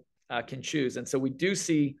level can choose. And so we do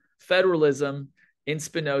see federalism in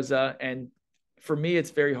Spinoza, and for me,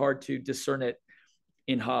 it's very hard to discern it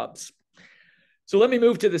in Hobbes. So let me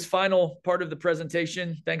move to this final part of the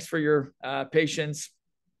presentation. Thanks for your patience.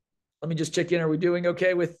 Let me just check in. Are we doing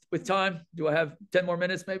okay with time? Do I have 10 more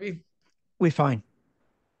minutes maybe? We're fine.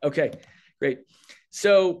 Okay, great.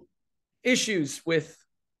 So issues with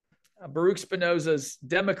Baruch Spinoza's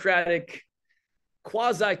democratic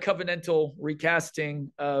quasi-covenantal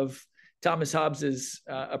recasting of Thomas Hobbes's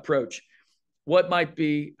approach. What might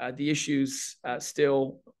be the issues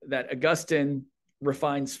still that Augustine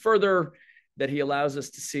refines further, that he allows us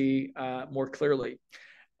to see more clearly?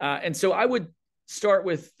 And so I would start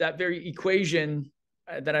with that very equation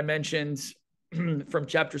that I mentioned from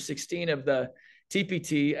chapter 16 of the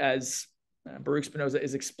TPT, as Baruch Spinoza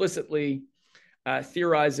is explicitly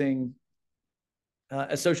theorizing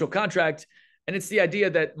a social contract. And it's the idea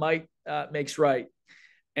that might makes right.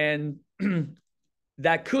 And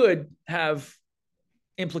that could have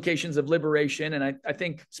implications of liberation. And I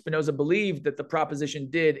think Spinoza believed that the proposition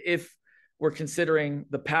did, if we're considering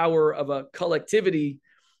the power of a collectivity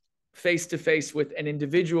face to face with an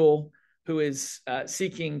individual who is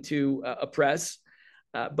seeking to oppress.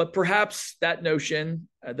 But perhaps that notion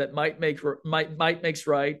that might makes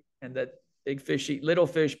right, and that big fish eat little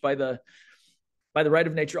fish by the right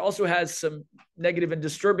of nature, also has some negative and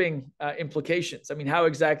disturbing implications. I mean, how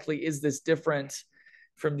exactly is this different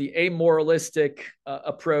from the amoralistic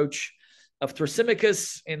approach of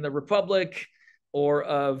Thrasymachus in the Republic, or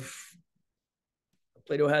of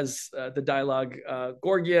Plato has the dialogue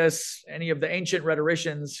Gorgias, any of the ancient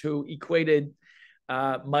rhetoricians who equated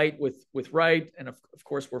might with right? And of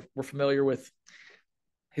course, we're familiar with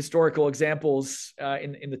historical examples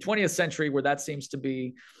in the 20th century where that seems to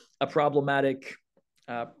be a problematic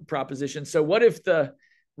proposition. So what if the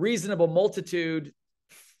reasonable multitude,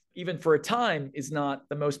 even for a time, is not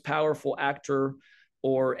the most powerful actor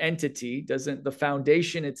or entity? Doesn't the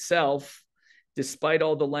foundation itself, despite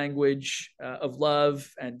all the language of love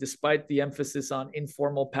and despite the emphasis on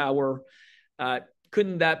informal power,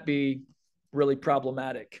 couldn't that be really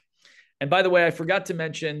problematic? And by the way, I forgot to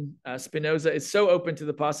mention, Spinoza is so open to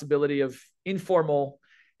the possibility of informal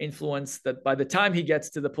influence that by the time he gets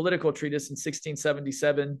to the political treatise in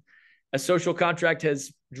 1677, a social contract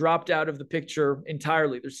has dropped out of the picture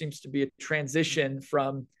entirely. There seems to be a transition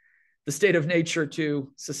from the state of nature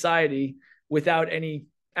to society without any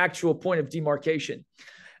actual point of demarcation.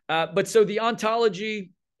 But so the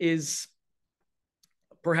ontology is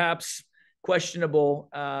perhaps questionable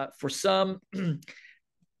for some.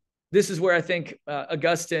 This is where I think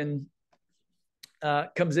Augustine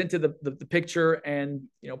comes into the picture and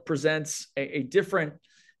presents a different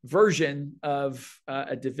version of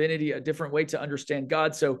a divinity, a different way to understand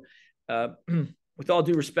God. So with all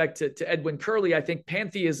due respect to Edwin Curley, I think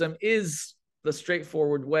pantheism is the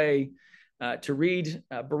straightforward way to read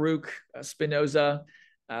Baruch Spinoza.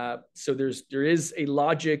 So there is a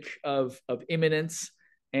logic of immanence.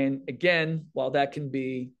 And again, while that can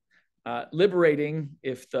be liberating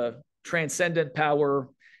if the transcendent power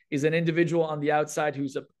is an individual on the outside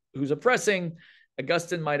who's oppressing,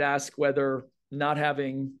 Augustine might ask whether not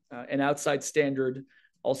having an outside standard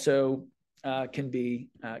also can be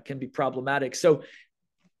problematic. So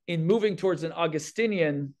in moving towards an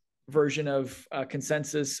Augustinian version of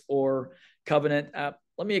consensus or covenant,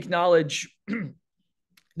 let me acknowledge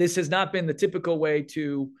this has not been the typical way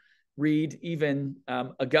to read even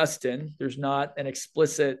Augustine. There's not an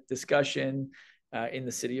explicit discussion in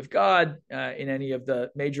the City of God, in any of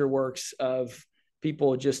the major works, of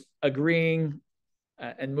people just agreeing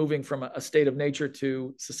and moving from a state of nature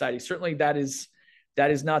to society. Certainly that is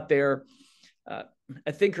not there.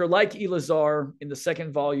 A thinker like Elazar in the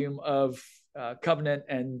second volume of Covenant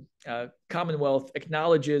and Commonwealth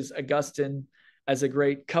acknowledges Augustine as a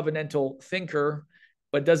great covenantal thinker,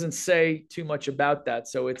 but doesn't say too much about that.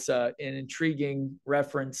 So it's an intriguing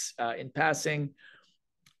reference in passing.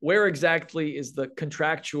 Where exactly is the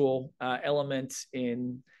contractual element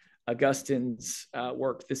in Augustine's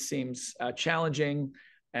work? This seems challenging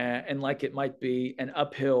and like it might be an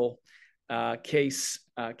uphill case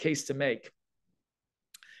to make.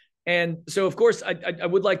 And so, of course, I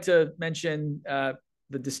would like to mention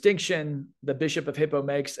the distinction the Bishop of Hippo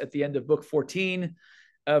makes at the end of Book 14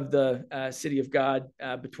 of the City of God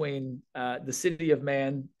between the city of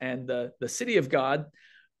man and the city of God.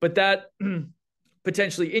 But that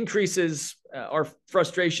potentially increases our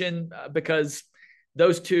frustration because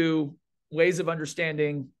those two ways of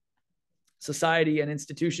understanding society and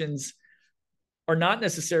institutions are not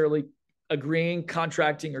necessarily agreeing,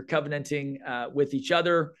 contracting, or covenanting with each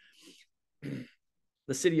other.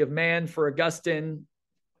 The city of man for Augustine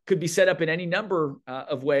could be set up in any number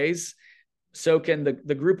of ways. So can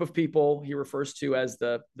the group of people he refers to as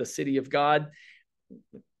the city of God.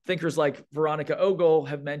 Thinkers like Veronica Ogle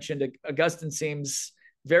have mentioned Augustine seems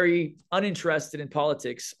very uninterested in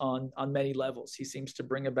politics on many levels. He seems to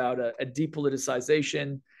bring about a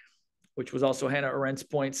depoliticization, which was also Hannah Arendt's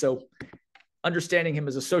point. So understanding him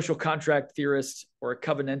as a social contract theorist or a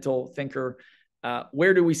covenantal thinker,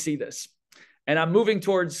 where do we see this? And I'm moving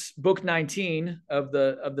towards Book 19 of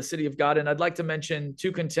the City of God, and I'd like to mention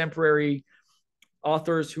two contemporary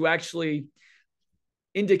authors who actually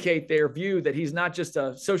indicate their view that he's not just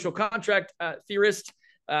a social contract theorist,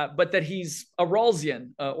 but that he's a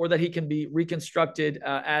Rawlsian, or that he can be reconstructed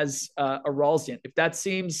as a Rawlsian. If that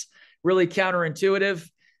seems really counterintuitive,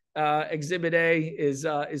 Exhibit A is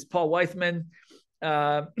Paul Weithman,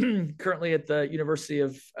 currently at the University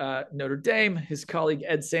of Notre Dame. His colleague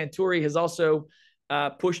Ed Santuri has also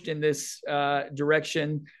pushed in this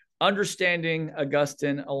direction, understanding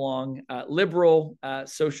Augustine along liberal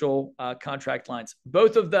social contract lines.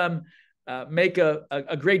 Both of them make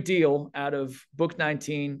a great deal out of Book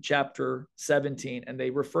 19, Chapter 17, and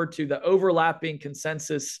they refer to the overlapping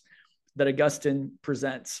consensus that Augustine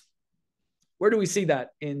presents. Where do we see that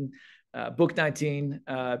in Book 19,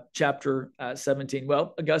 Chapter 17?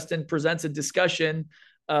 Well, Augustine presents a discussion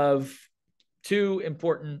of two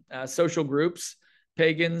important social groups,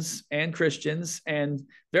 pagans and Christians, and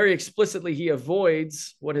very explicitly he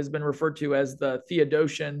avoids what has been referred to as the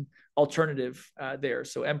Theodosian alternative there.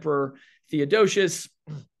 So Emperor Theodosius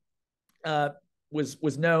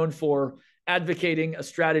was known for advocating a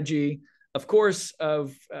strategy, of course,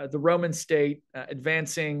 of the Roman state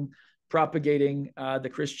advancing, propagating the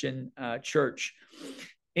Christian church.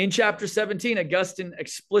 In Chapter 17, Augustine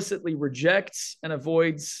explicitly rejects and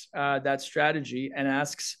avoids that strategy and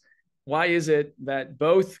asks, why is it that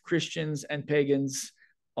both Christians and pagans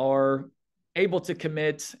are able to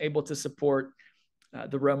commit, able to support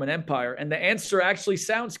the Roman Empire? And the answer actually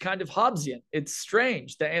sounds kind of Hobbesian. It's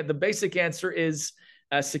strange. The basic answer is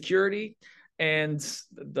security, and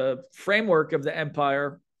the framework of the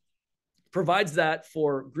empire provides that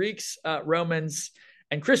for Greeks, Romans,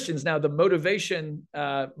 and Christians. Now, the motivation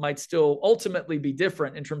might still ultimately be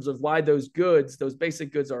different in terms of why those goods, those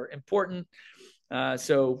basic goods, are important.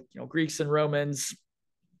 So, Greeks and Romans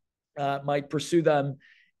might pursue them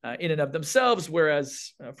in and of themselves,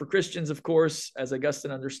 whereas for Christians, of course, as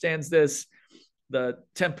Augustine understands this, the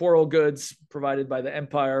temporal goods provided by the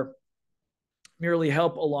empire merely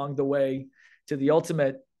help along the way to the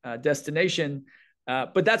ultimate destination.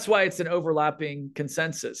 But that's why it's an overlapping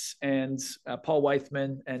consensus. And Paul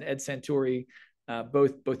Weithman and Ed Santuri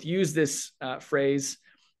both use this phrase.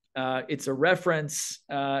 It's a reference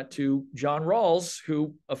to John Rawls,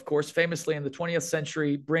 who, of course, famously in the 20th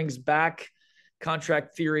century brings back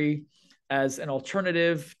contract theory as an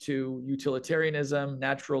alternative to utilitarianism,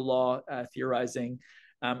 natural law theorizing.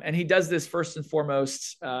 And he does this first and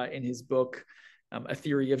foremost in his book, A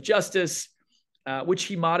Theory of Justice, which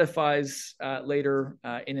he modifies later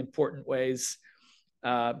in important ways.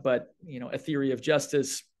 But, A Theory of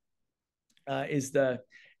Justice is the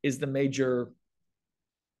major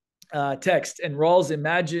text. And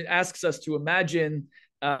Rawls asks us to imagine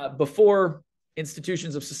before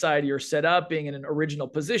institutions of society are set up, being in an original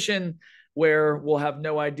position where we'll have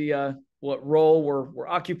no idea what role we're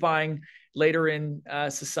occupying later in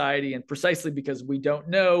society. And precisely because we don't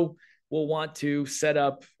know, we'll want to set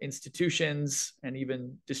up institutions and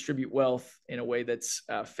even distribute wealth in a way that's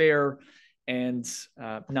fair and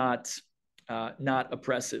not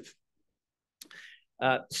oppressive.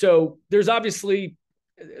 So there's obviously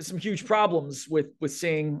some huge problems with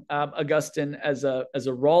seeing Augustine as a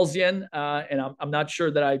Rawlsian, and I'm not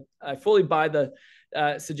sure that I fully buy the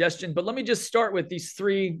suggestion. But let me just start with these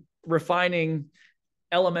three refining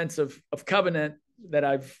elements of covenant that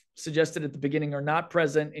I've suggested at the beginning are not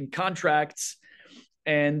present in contracts,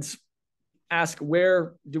 and ask,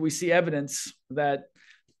 where do we see evidence that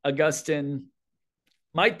Augustine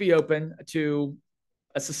might be open to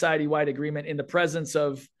a society-wide agreement in the presence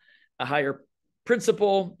of a higher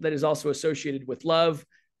principle that is also associated with love?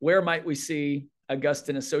 Where might we see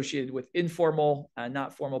Augustine associated with informal,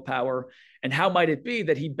 not formal power? And how might it be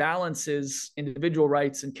that he balances individual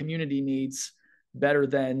rights and community needs better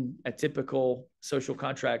than a typical social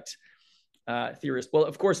contract theorist? Well,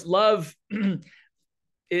 of course, love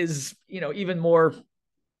is, even more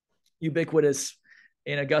ubiquitous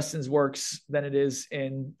in Augustine's works than it is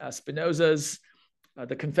in Spinoza's.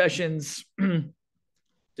 The Confessions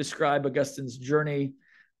describe Augustine's journey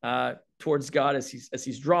towards God as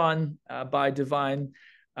he's drawn by divine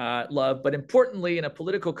love. But importantly, in a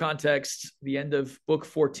political context, the end of Book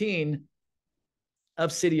 14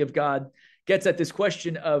 of City of God gets at this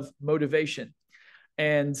question of motivation.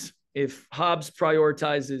 And if Hobbes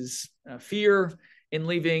prioritizes fear in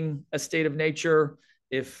leaving a state of nature,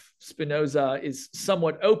 if Spinoza is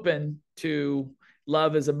somewhat open to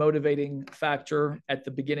love as a motivating factor at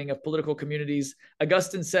the beginning of political communities,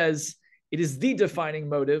 Augustine says it is the defining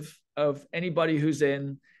motive of anybody who's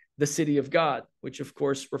in the city of God, which of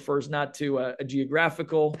course refers not to a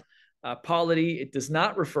geographical polity. It does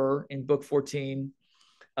not refer in Book 14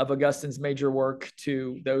 of Augustine's major work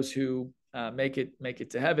to those who make it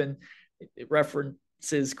to heaven. It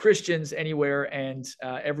references Christians anywhere and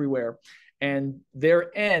everywhere. And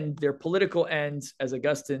their end, their political end, as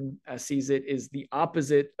Augustine sees it, is the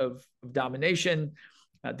opposite of domination.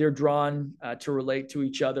 They're drawn to relate to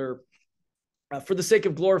each other for the sake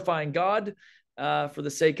of glorifying God, for the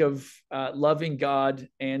sake of loving God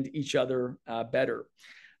and each other better.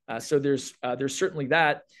 So there's certainly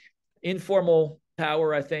that. Informal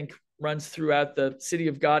power, I think, runs throughout the city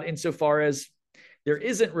of God insofar as there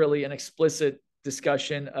isn't really an explicit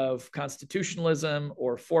discussion of constitutionalism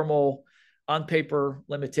or formal on-paper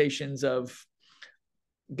limitations of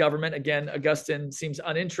government. Again, Augustine seems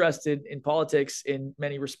uninterested in politics in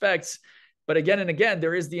many respects, but again and again,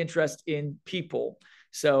 there is the interest in people.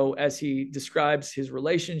 So as he describes his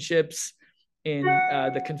relationships in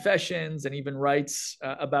the Confessions and even writes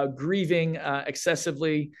about grieving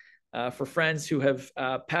excessively for friends who have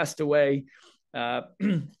passed away,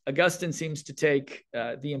 Augustine seems to take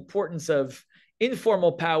the importance of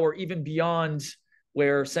informal power even beyond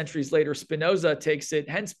where centuries later Spinoza takes it,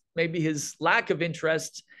 hence maybe his lack of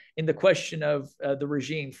interest in the question of the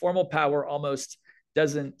regime. Formal power almost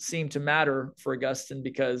doesn't seem to matter for Augustine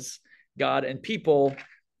because God and people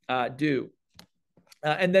do.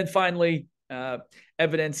 And then finally,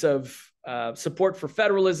 evidence of support for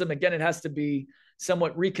federalism. Again, it has to be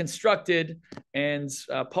somewhat reconstructed, and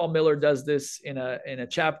Paul Miller does this in a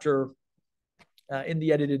chapter in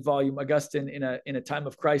the edited volume, Augustine in a Time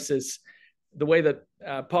of Crisis. The way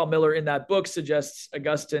that Paul Miller in that book suggests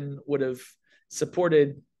Augustine would have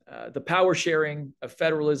supported the power sharing of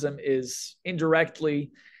federalism is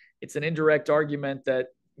indirectly. It's an indirect argument that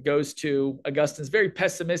goes to Augustine's very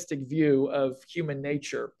pessimistic view of human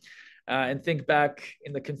nature. And think back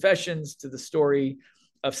in the Confessions to the story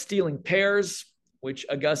of stealing pears, which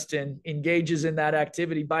Augustine engages in that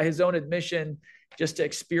activity by his own admission just to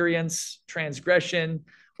experience transgression.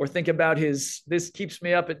 Or think about this keeps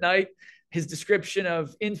me up at night, his description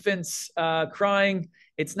of infants crying.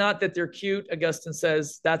 It's not that they're cute. Augustine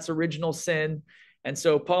says that's original sin. And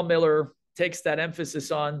so Paul Miller takes that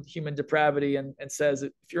emphasis on human depravity and says,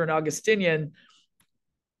 if you're an Augustinian,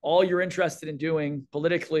 all you're interested in doing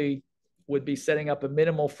politically would be setting up a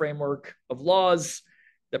minimal framework of laws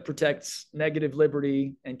that protects negative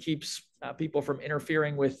liberty and keeps people from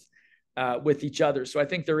interfering with each other. So I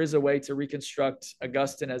think there is a way to reconstruct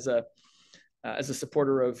Augustine as a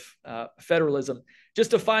supporter of federalism.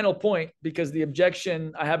 Just a final point, because the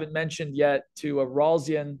objection I haven't mentioned yet to a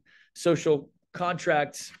Rawlsian social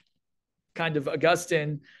contract kind of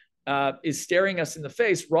Augustine is staring us in the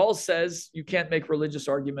face. Rawls says you can't make religious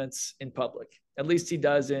arguments in public. At least he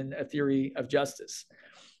does in A Theory of Justice.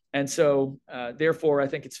 And so therefore, I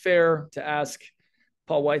think it's fair to ask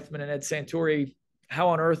Paul Weithman and Ed Santuri, how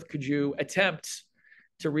on earth could you attempt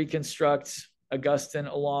to reconstruct Augustine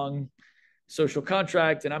along social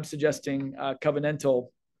contract, and I'm suggesting covenantal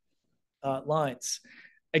lines?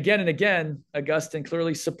 Again and again, Augustine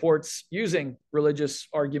clearly supports using religious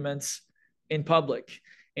arguments in public.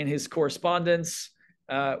 In his correspondence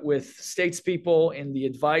with statespeople, in the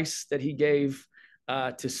advice that he gave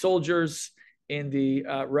to soldiers in the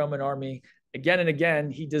Roman army, again and again,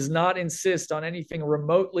 he does not insist on anything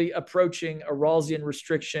remotely approaching a Rawlsian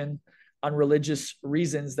restriction on religious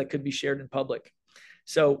reasons that could be shared in public.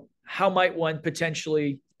 So how might one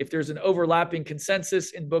potentially, if there's an overlapping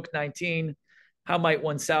consensus in Book 19, how might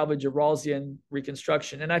one salvage a Rawlsian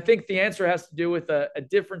reconstruction? And I think the answer has to do with a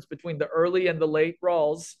difference between the early and the late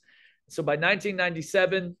Rawls. So by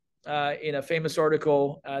 1997, in a famous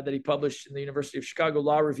article that he published in the University of Chicago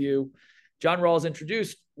Law Review, John Rawls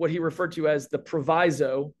introduced what he referred to as the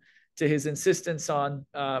proviso to his insistence on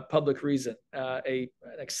public reason, an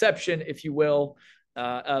exception, if you will,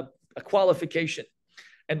 a qualification.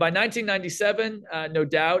 And by 1997, no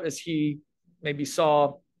doubt, as he maybe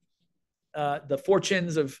saw the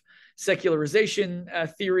fortunes of secularization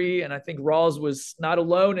theory, and I think Rawls was not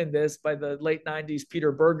alone in this. By the late 90s,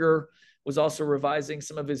 Peter Berger was also revising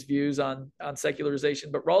some of his views on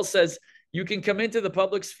secularization. But Rawls says you can come into the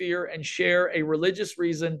public sphere and share a religious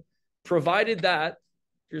reason, provided that,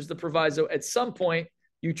 here's the proviso, at some point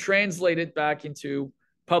you translate it back into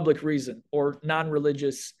public reason or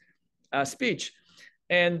non-religious speech.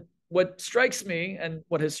 And what strikes me, and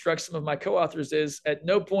what has struck some of my co-authors, is at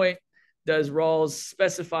no point does Rawls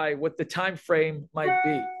specify what the time frame might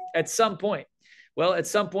be. At some point. Well, at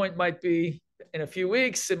some point might be in a few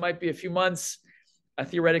weeks, it might be a few months.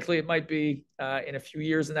 Theoretically, it might be in a few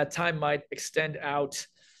years, and that time might extend out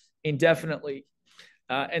indefinitely.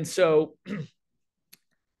 And so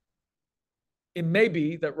it may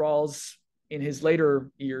be that Rawls, in his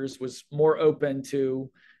later years, was more open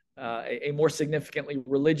to a more significantly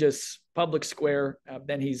religious public square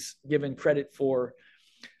than he's given credit for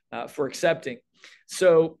accepting.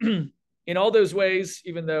 So in all those ways,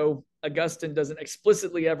 even though Augustine doesn't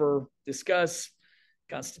explicitly ever discuss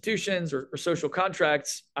constitutions or social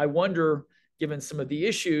contracts, I wonder, given some of the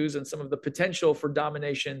issues and some of the potential for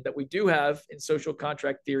domination that we do have in social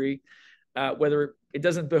contract theory, whether it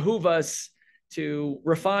doesn't behoove us to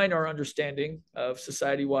refine our understanding of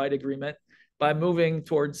society-wide agreement by moving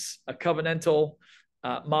towards a covenantal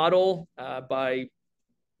model, by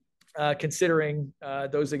considering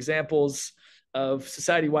those examples of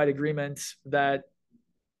society-wide agreements that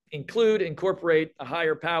incorporate a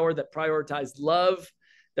higher power, that prioritize love,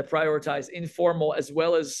 that prioritize informal as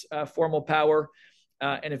well as formal power.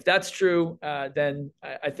 And if that's true, then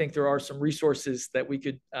I think there are some resources that we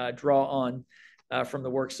could draw on from the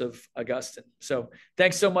works of Augustine. So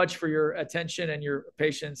thanks so much for your attention and your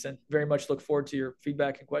patience, and very much look forward to your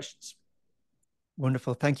feedback and questions.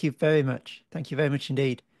 Wonderful. Thank you very much. Thank you very much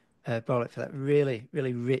indeed, Bolek, for that really,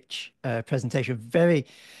 really rich presentation. Very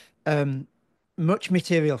much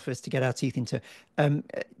material for us to get our teeth into.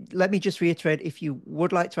 Let me just reiterate, if you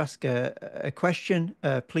would like to ask a question,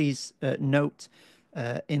 please note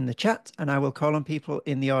in the chat, and I will call on people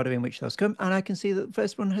in the order in which those come. And I can see that the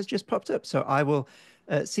first one has just popped up. So I will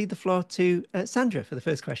cede the floor to Sandra for the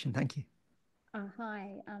first question. Thank you.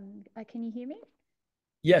 Hi. Can you hear me?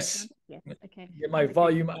 Yes. Yes. Okay. Get my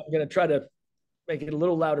volume. I'm going to try to make it a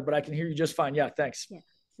little louder, but I can hear you just fine. Yeah. Thanks. Yeah.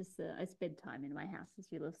 It's bedtime in my house, as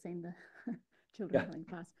you'll have seen the children going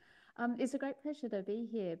past. It's a great pleasure to be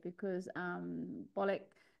here because Bolek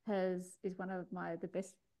is one of the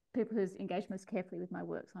best people who's engaged most carefully with my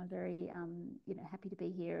work. So I'm very happy to be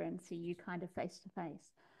here and see you kind of face to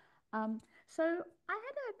face. So I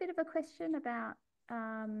had a bit of a question about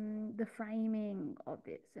the framing of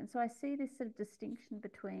this. And so I see this sort of distinction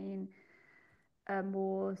between a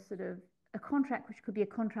more sort of a contract, which could be a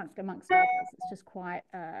contract amongst others. It's just quite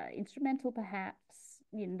instrumental, perhaps,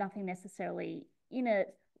 nothing necessarily in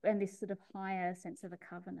it, and this sort of higher sense of a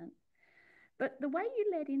covenant. But the way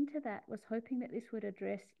you led into that was hoping that this would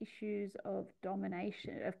address issues of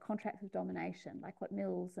domination, of contracts of domination, like what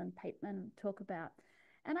Mills and Pateman talk about.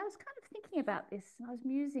 And I was kind of thinking about this, and I was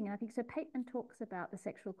musing, and I think so Pateman talks about the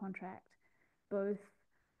sexual contract, both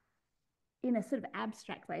in a sort of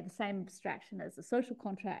abstract way, the same abstraction as the social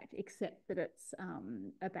contract, except that it's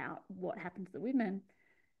about what happened to the women.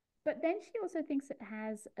 But then she also thinks it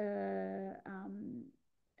has a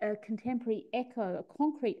contemporary echo, a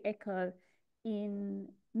concrete echo in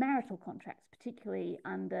marital contracts, particularly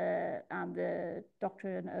under the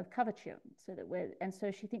doctrine of coverture.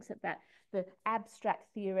 So she thinks that the abstract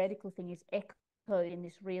theoretical thing is echoed in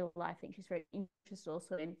this real life thing. She's very interested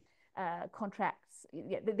also in contracts,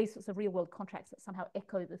 these sorts of real world contracts that somehow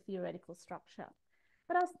echo the theoretical structure.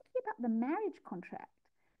 But I was thinking about the marriage contract.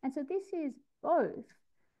 And so this is both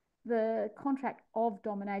the contract of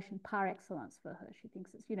domination par excellence for her. She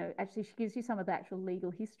thinks it's, actually she gives you some of the actual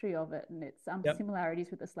legal history of it and its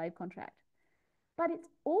similarities with the slave contract. But it's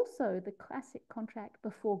also the classic contract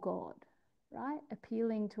before God, right?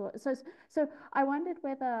 Appealing to it. So I wondered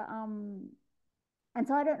whether, and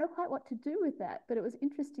so I don't know quite what to do with that, but it was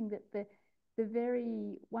interesting that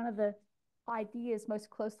one of the ideas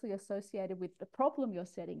most closely associated with the problem you're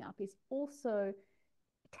setting up is also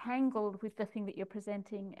tangled with the thing that you're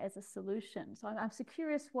presenting as a solution. So I'm so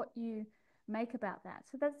curious what you make about that.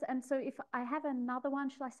 So if I have another one,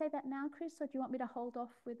 shall I say that now, Chris, or do you want me to hold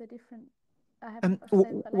off with a different?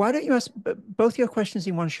 Why don't you ask both your questions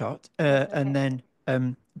in one shot, okay. And then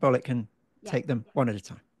Bolek can take them one at a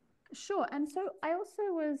time. Sure. And so I also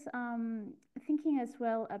was thinking as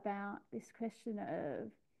well about this question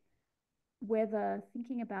of whether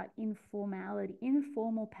thinking about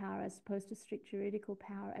informal power as opposed to strict juridical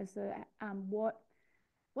power, as a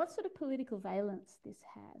what sort of political valence this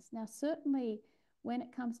has. Now, certainly when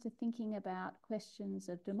it comes to thinking about questions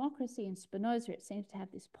of democracy in Spinoza, it seems to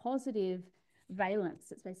have this positive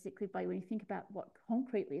valence. It's basically by when you think about what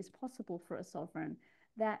concretely is possible for a sovereign,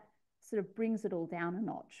 that sort of brings it all down a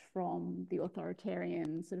notch from the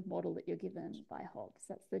authoritarian sort of model that you're given by Hobbes.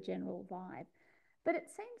 That's the general vibe. But it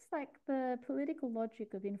seems like the political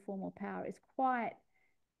logic of informal power is quite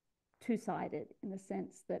two-sided in the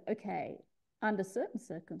sense that, okay, under certain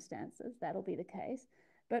circumstances, that'll be the case.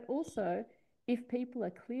 But also, if people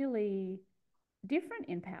are clearly different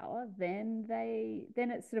in power, then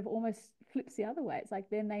it sort of almost flips the other way. It's like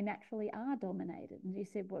then they naturally are dominated. And you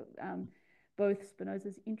said both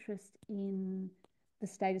Spinoza's interest in the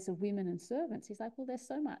status of women and servants. He's like, well, there's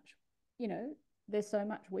so much, they're so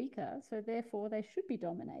much weaker, so therefore they should be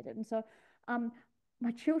dominated. And so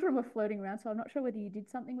my children were floating around, so I'm not sure whether you did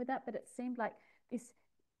something with that, but it seemed like this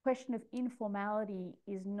question of informality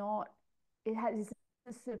is not, it has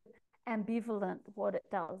this sort of ambivalent what it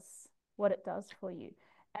does for you.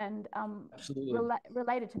 And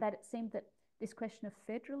related to that, it seemed that this question of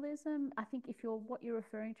federalism, I think what you're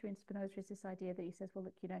referring to in Spinoza is this idea that he says, well,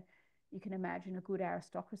 look, you can imagine a good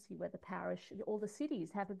aristocracy where the power all the cities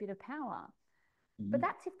have a bit of power. But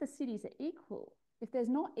that's if the cities are equal. If there's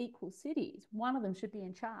not equal cities, one of them should be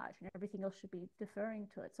in charge and everything else should be deferring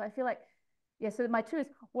to it. So I feel like, so my two is,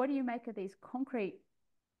 what do you make of these concrete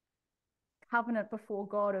covenant before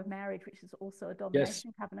God of marriage, which is also a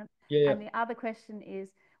domination covenant? And the other question is,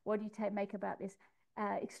 what do you make about this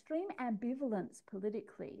extreme ambivalence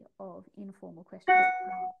politically of informal questions?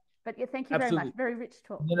 But thank you very much. Very rich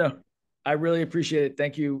talk. No. I really appreciate it.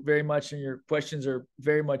 Thank you very much. And your questions are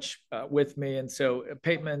very much with me. And so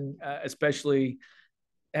Pateman especially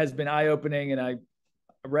has been eye-opening, and I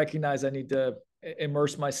recognize I need to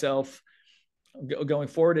immerse myself going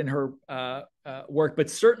forward in her work.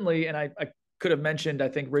 But certainly, and I could have mentioned, I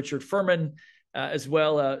think, Richard Furman as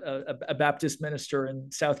well, a Baptist minister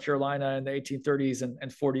in South Carolina in the 1830s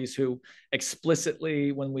and 40s, who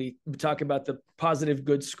explicitly, when we talk about the positive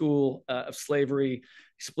good school of slavery,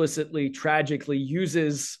 explicitly, tragically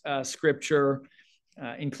uses scripture,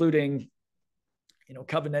 including,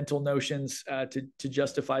 covenantal notions to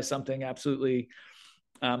justify something absolutely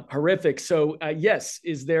horrific. So yes,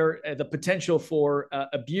 is there the potential for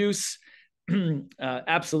abuse?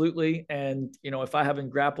 Absolutely. And, if I haven't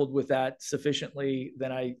grappled with that sufficiently,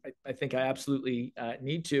 then I think I absolutely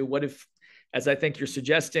need to. What if, as I think you're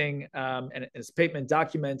suggesting, and as Pateman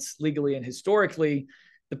documents legally and historically,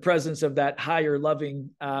 the presence of that higher loving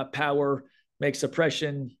power makes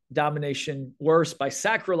oppression, domination worse by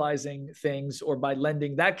sacralizing things or by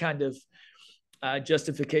lending that kind of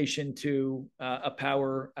justification to a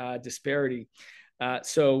power disparity.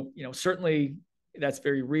 So, certainly that's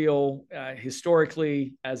very real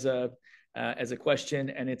historically as a question,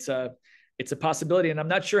 and it's a possibility. And I'm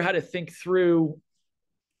not sure how to think through.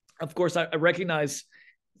 Of course, I recognize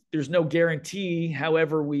there's no guarantee.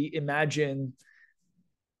 However, we imagine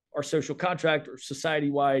our social contract or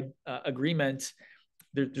society-wide agreement,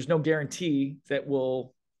 there's no guarantee that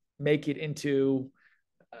we'll make it into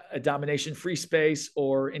a domination-free space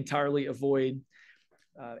or entirely avoid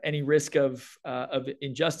any risk of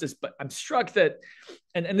injustice. But I'm struck that,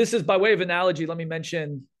 and this is by way of analogy, let me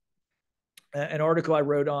mention an article I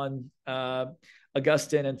wrote on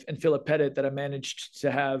Augustine and Philip Pettit that I managed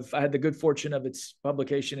to have. I had the good fortune of its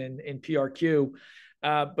publication in PRQ.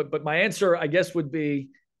 But my answer, I guess, would be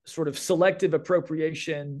sort of selective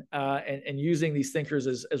appropriation and using these thinkers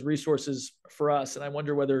as resources for us. And I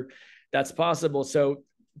wonder whether that's possible. So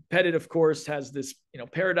Pettit, of course, has this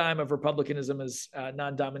paradigm of republicanism as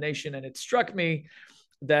non-domination, and it struck me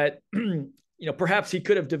that perhaps he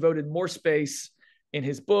could have devoted more space in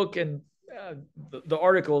his book and the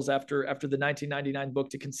articles after the 1999 book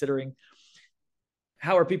to considering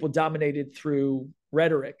how are people dominated through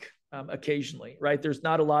rhetoric occasionally, right? There's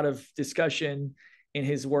not a lot of discussion in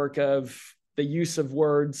his work of the use of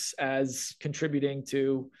words as contributing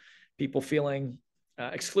to people feeling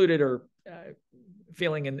excluded or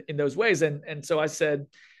feeling in those ways. And so I said,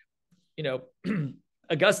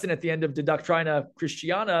 Augustine at the end of De Doctrina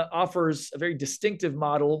Christiana offers a very distinctive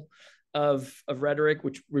model of rhetoric,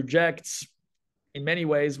 which rejects in many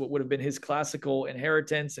ways what would have been his classical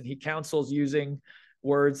inheritance. And he counsels using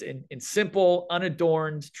words in simple,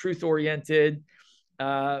 unadorned, truth-oriented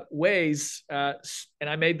ways. And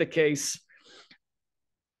I made the case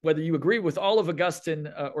whether you agree with all of Augustine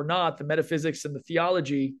or not, the metaphysics and the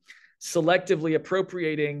theology, selectively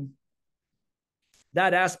appropriating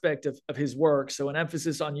that aspect of his work. So an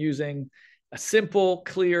emphasis on using a simple,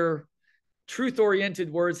 clear,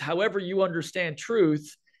 truth-oriented words, however you understand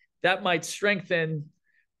truth, that might strengthen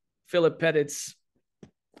Philip Pettit's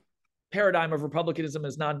paradigm of republicanism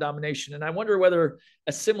as non-domination. And I wonder whether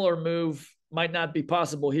a similar move might not be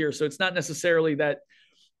possible here. So it's not necessarily that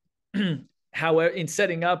how in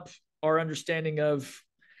setting up our understanding of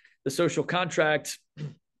the social contract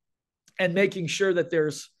and making sure that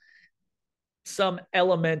there's some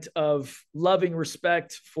element of loving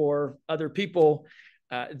respect for other people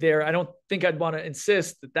there. I don't think I'd want to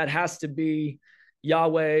insist that that has to be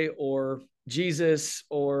Yahweh or Jesus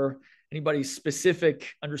or anybody's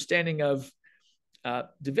specific understanding of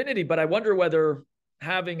divinity, but I wonder whether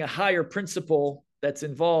having a higher principle that's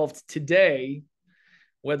involved today,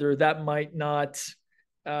 whether that might not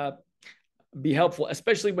be helpful,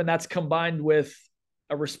 especially when that's combined with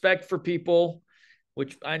a respect for people,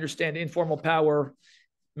 which I understand informal power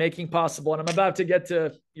making possible. And I'm about to get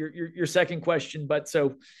to your second question, but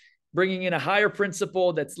so bringing in a higher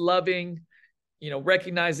principle that's loving,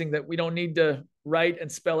 recognizing that we don't need to write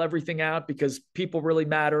and spell everything out because people really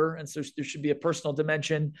matter. And so there should be a personal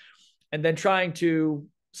dimension, and then trying to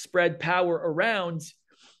spread power around.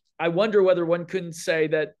 I wonder whether one couldn't say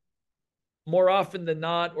that more often than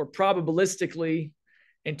not, or probabilistically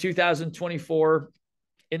in 2024,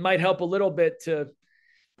 it might help a little bit to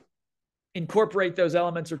incorporate those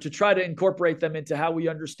elements or to try to incorporate them into how we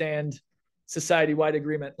understand society-wide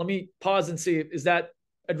agreement. Let me pause and see, is that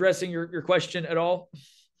addressing your question at all?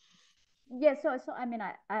 Yeah, so I mean,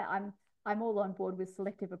 I'm all on board with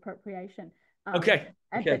selective appropriation. Okay.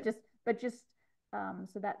 So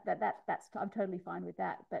that's I'm totally fine with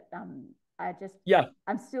that. But I'm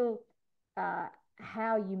still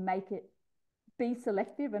how you make it be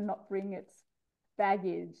selective and not bring its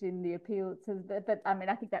baggage in the appeal to but I mean,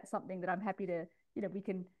 I think that's something that I'm happy to, we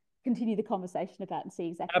can continue the conversation about and see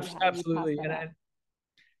exactly how absolutely.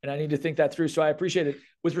 And I need to think that through. So I appreciate it.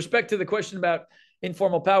 With respect to the question about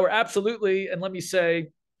informal power, absolutely. And let me say,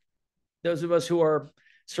 those of us who are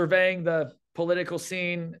surveying the political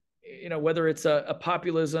scene, whether it's a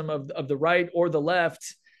populism of the right or the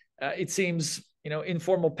left, it seems,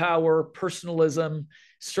 informal power, personalism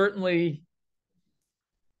certainly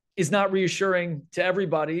is not reassuring to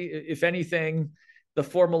everybody. If anything, the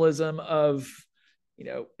formalism of,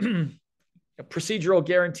 procedural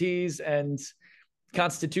guarantees and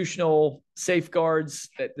constitutional safeguards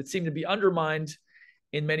that seem to be undermined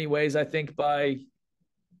in many ways, I think, by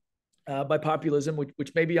populism,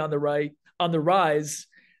 which may be on the rise.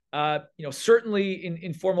 Certainly in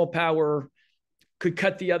informal power could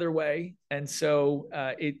cut the other way, and so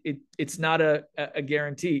it's not a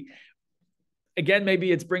guarantee. Again,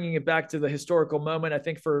 maybe it's bringing it back to the historical moment. I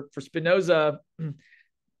think for Spinoza,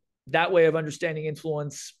 that way of understanding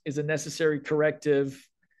influence is a necessary corrective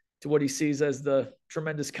to what he sees as the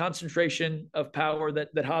tremendous concentration of power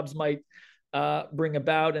that Hobbes might bring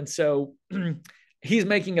about. And so he's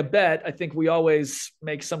making a bet. I think we always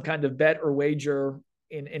make some kind of bet or wager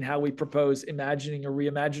in how we propose imagining or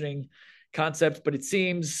reimagining concepts. But it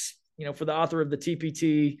seems, for the author of the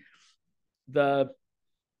TPT, the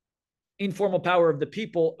informal power of the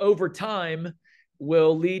people over time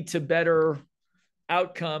will lead to better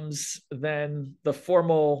outcomes than the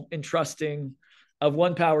formal entrusting of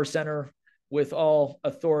one power center with all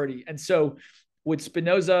authority. And so would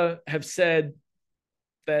Spinoza have said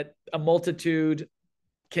that a multitude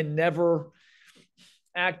can never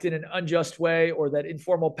act in an unjust way, or that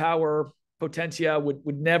informal power potentia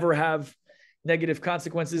would never have negative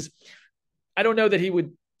consequences? I don't know that he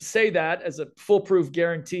would say that as a foolproof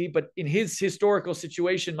guarantee, but in his historical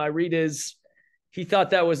situation, my read is he thought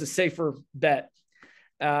that was a safer bet.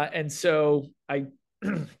 And so and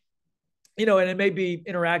it may be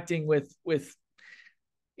interacting with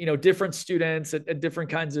different students at different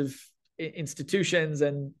kinds of institutions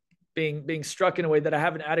and being struck in a way that I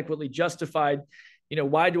haven't adequately justified.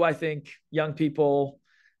 Why do I think young people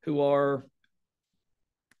who are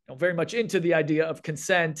very much into the idea of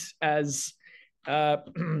consent as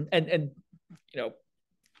the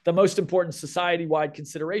most important society-wide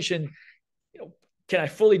consideration, can I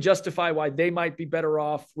fully justify why they might be better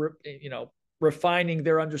off, refining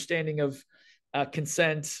their understanding of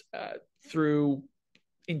consent through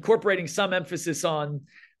incorporating some emphasis on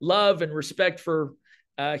love and respect for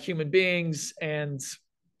human beings and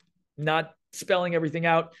not spelling everything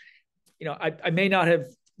out? I may not have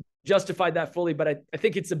justified that fully, but I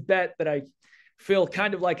think it's a bet that I feel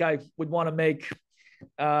kind of like I would want to make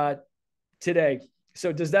today.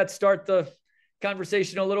 So does that start the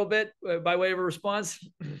conversation a little bit by way of a response?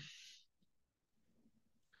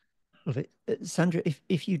 Love it. Sandra,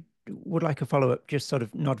 if you would like a follow-up, just sort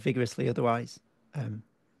of nod vigorously. Otherwise,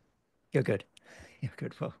 you're good. You're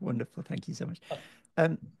good. Well, wonderful. Thank you so much.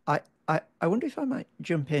 I wonder if I might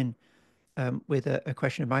jump in with a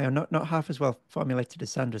question of my own, not half as well formulated as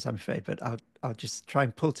Sandra's, I'm afraid, but I'll just try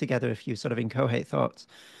and pull together a few sort of inchoate thoughts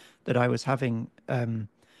that I was having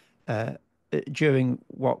during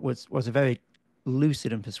what was a very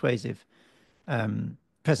lucid and persuasive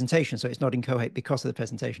presentation. So it's not inchoate because of the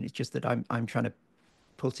presentation. It's just that I'm trying to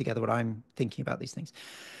pull together what I'm thinking about these things.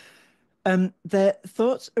 Their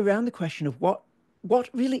thoughts around the question of what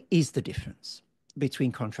really is the difference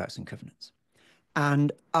between contracts and covenants,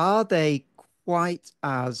 and are they quite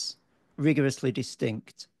as rigorously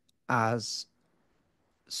distinct as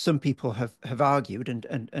some people have argued,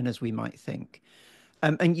 and as we might think.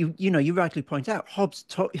 And you rightly point out,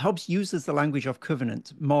 Hobbes uses the language of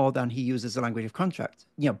covenant more than he uses the language of contract,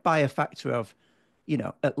 by a factor of,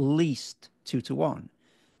 at least 2 to 1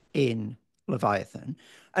 in Leviathan,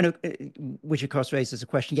 and which of course raises a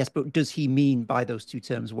question. Yes, but does he mean by those two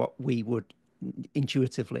terms what we would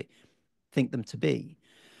intuitively think them to be?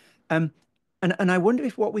 And I wonder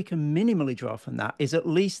if what we can minimally draw from that is at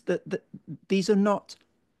least that these are not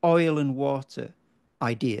oil and water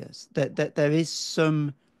ideas, that there is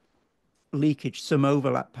some leakage, some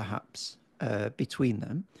overlap perhaps between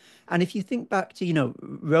them. And if you think back to,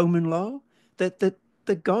 Roman law, that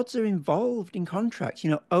the gods are involved in contracts,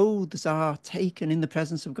 oaths are taken in the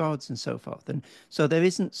presence of gods and so forth. And so there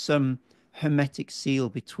isn't some hermetic seal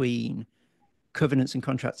between covenants and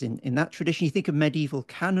contracts in that tradition. You think of medieval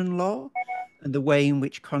canon law and the way in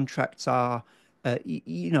which contracts are,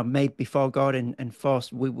 made before God and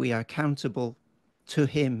forced. We are accountable to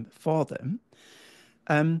him for them.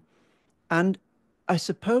 And I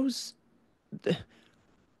suppose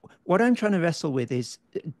what I'm trying to wrestle with is,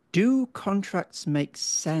 do contracts make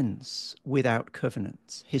sense without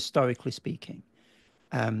covenants, historically speaking,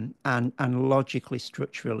 and logically,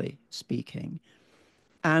 structurally speaking?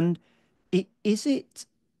 And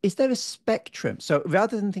is there a spectrum? So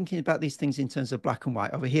rather than thinking about these things in terms of black and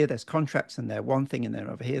white, over here there's contracts and they're one thing, and then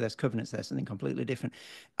over here there's covenants, there's something completely different.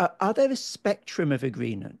 Are there a spectrum of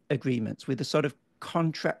agreements with a sort of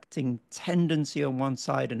contracting tendency on one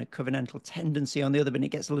side and a covenantal tendency on the other, but it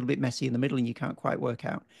gets a little bit messy in the middle and you can't quite work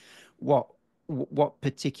out what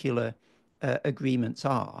particular agreements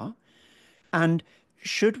are? And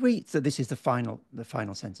should we, so this is the final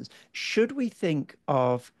sentence, should we think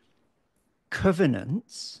of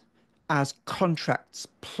covenants as contracts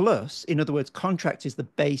plus, in other words, contract is the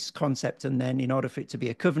base concept, and then in order for it to be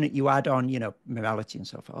a covenant, you add on, morality and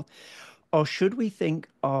so forth? Or should we think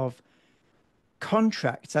of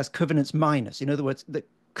contracts as covenants minus? In other words, the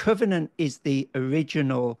covenant is the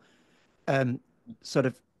original sort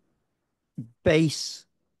of base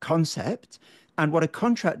concept, and what a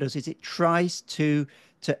contract does is it tries to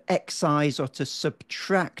excise or to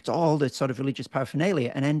subtract all the sort of religious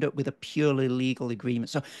paraphernalia and end up with a purely legal agreement.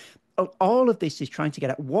 So all of this is trying to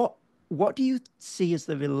get at what do you see as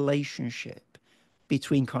the relationship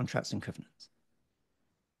between contracts and covenants?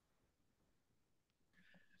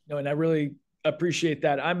 No, and I really appreciate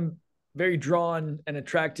that. I'm very drawn and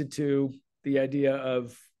attracted to the idea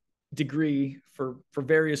of degree for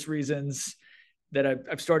various reasons that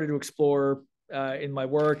I've started to explore in my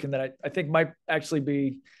work, and that I think might actually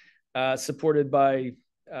be supported by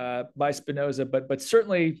Spinoza, but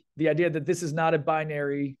certainly the idea that this is not a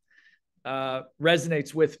binary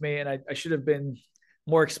resonates with me, and I should have been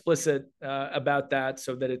more explicit about that,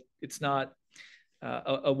 so that it's not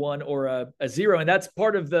a 1 or a 0. And that's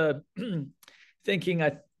part of the thinking,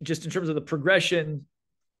 just in terms of the progression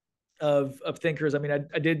of thinkers. I mean,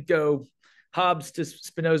 I did go Hobbes to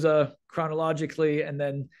Spinoza chronologically, and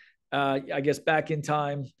then I guess back in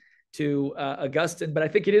time to Augustine. But I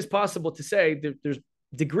think it is possible to say that there's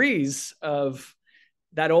degrees of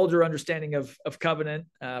that older understanding of covenant,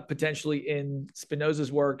 potentially in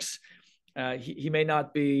Spinoza's works. He may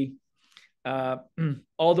not be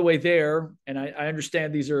all the way there, and I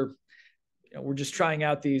understand these are, we're just trying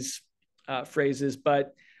out these phrases,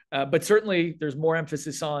 but certainly there's more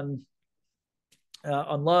emphasis on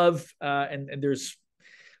love, and there's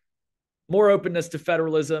more openness to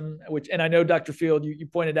federalism, and I know, Dr. Field, you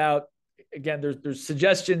pointed out, again, there's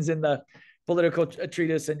suggestions in the political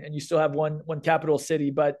treatise, and you still have one capital city,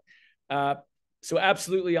 but so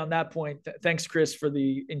absolutely on that point, thanks, Chris, for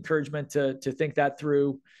the encouragement to think that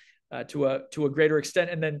through to a greater extent.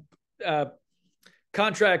 And then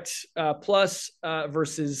contract plus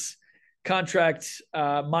versus contract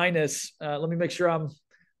minus. Let me make sure I'm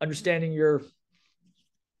understanding your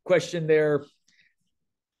question there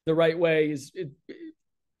the right way.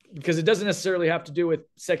 Because it doesn't necessarily have to do with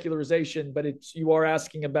secularization, but you are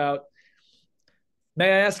asking about.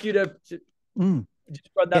 May I ask you to just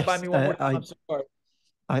run that by me one more time? I'm so sorry.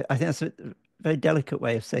 I think that's a very delicate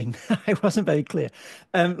way of saying I wasn't very clear.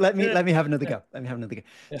 Let me have another go. Let me have another go.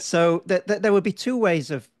 Yeah. So there would be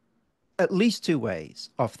at least two ways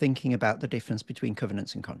of thinking about the difference between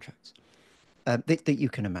covenants and contracts that you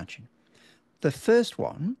can imagine. The first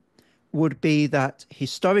one would be that,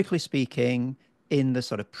 historically speaking, in the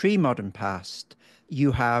sort of pre-modern past,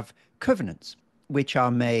 you have covenants which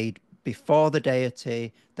are made before the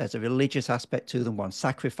deity. There's a religious aspect to them. One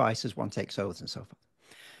sacrifices, one takes oaths, and so forth.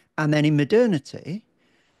 And then in modernity,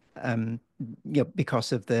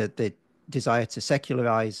 because of the desire to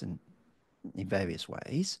secularize and in various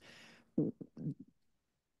ways,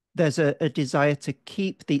 there's a desire to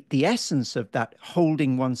keep the essence of that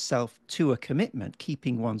holding oneself to a commitment,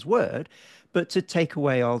 keeping one's word, but to take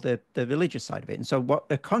away all the religious side of it. And so what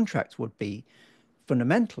a contract would be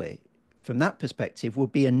fundamentally, from that perspective,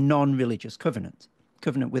 would be a non-religious covenant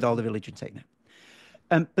with all the religion taken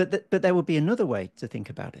out. But there would be another way to think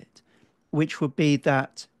about it, which would be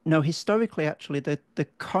that, no, historically, actually, the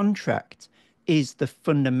contract is the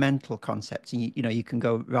fundamental concept. And you can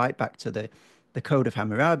go right back to the Code of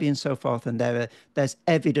Hammurabi and so forth, and there's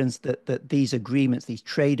evidence that these agreements, these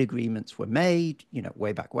trade agreements, were made,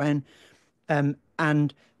 way back when,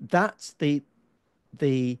 and that's the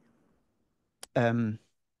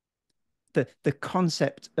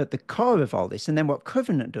concept at the core of all this. And then what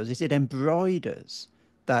covenant does is it embroiders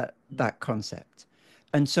that concept.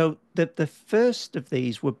 And so the first of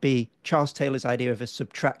these would be Charles Taylor's idea of a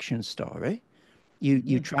subtraction story.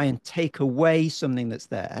 You try and take away something that's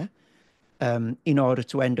there in order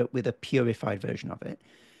to end up with a purified version of it.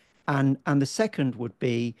 And the second would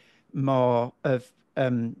be more of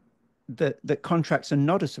that contracts are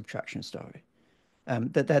not a subtraction story,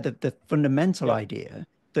 that they're the fundamental idea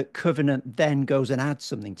that covenant then goes and adds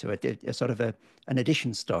something to it, a sort of an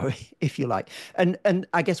addition story, if you like. And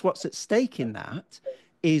I guess what's at stake in that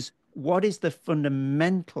is, what is the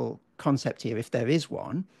fundamental concept here, if there is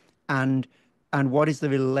one, and what is the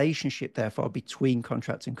relationship, therefore, between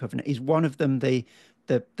contract and covenant? Is one of them the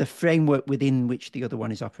framework within which the other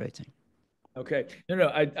one is operating? Okay. No,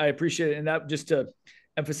 I appreciate it. And that, just to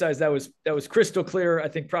emphasize, that was crystal clear. I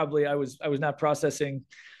think probably I was not processing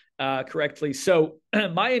correctly. So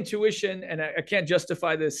my intuition, and I can't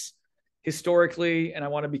justify this historically, and I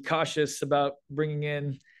want to be cautious about bringing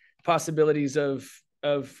in possibilities of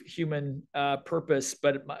human purpose,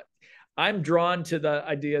 but I'm drawn to the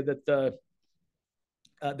idea that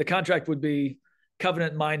the contract would be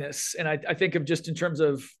covenant minus. And I think of, just in terms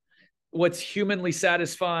of what's humanly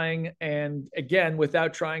satisfying, and again,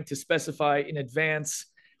 without trying to specify in advance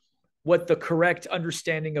what the correct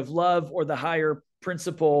understanding of love or the higher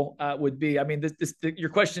principle would be. I mean, your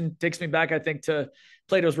question takes me back, I think, to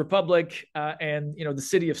Plato's Republic and the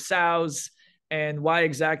city of sows, and why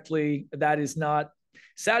exactly that is not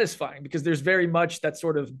satisfying, because there's very much that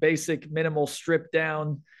sort of basic, minimal, stripped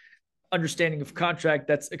down understanding of contract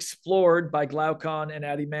that's explored by Glaucon and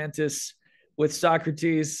Adeimantus with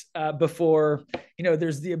Socrates before,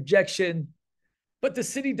 there's the objection, but the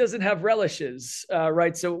city doesn't have relishes,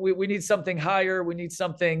 right? So we need something higher. We need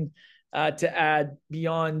something to add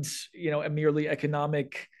beyond, a merely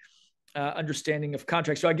economic understanding of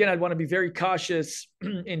contract. So again, I'd want to be very cautious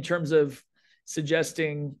in terms of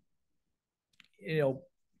suggesting,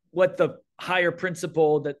 what the higher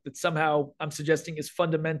principle that somehow I'm suggesting is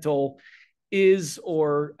fundamental is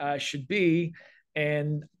or should be.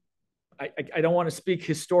 And I don't want to speak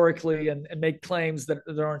historically and make claims that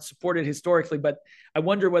aren't supported historically, but I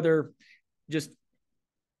wonder whether, just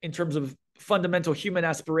in terms of fundamental human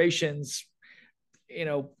aspirations,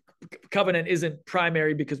 covenant isn't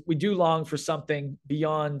primary, because we do long for something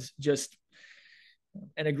beyond just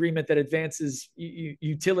an agreement that advances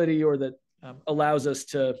utility, or that allows us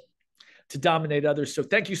to dominate others. So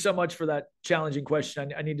thank you so much for that challenging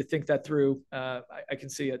question. I need to think that through. I can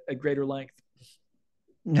see at greater length.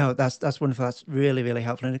 No, that's wonderful. That's really, really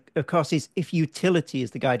helpful. And of course, if utility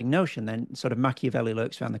is the guiding notion, then sort of Machiavelli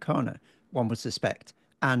lurks around the corner, one would suspect.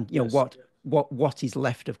 And Yes. what is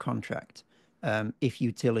left of contract if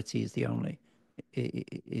utility is the only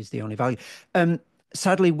value.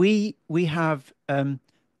 Sadly, we have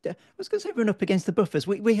I was going to say run up against the buffers.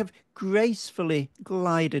 We have gracefully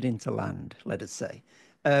glided into land, let us say,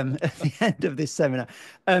 at the end of this seminar.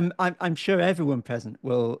 I'm sure everyone present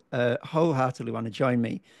will wholeheartedly want to join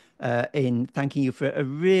me in thanking you for a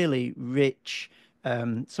really rich,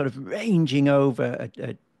 sort of ranging over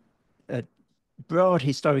a broad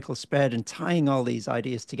historical spread and tying all these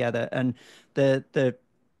ideas together, and the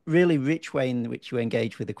really rich way in which you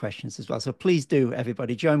engage with the questions as well. So please do,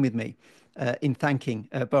 everybody, join with me in thanking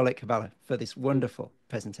Bolek Kabala for this wonderful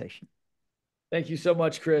presentation. Thank you so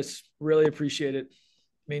much, Chris. Really appreciate it.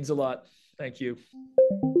 Means a lot. Thank you.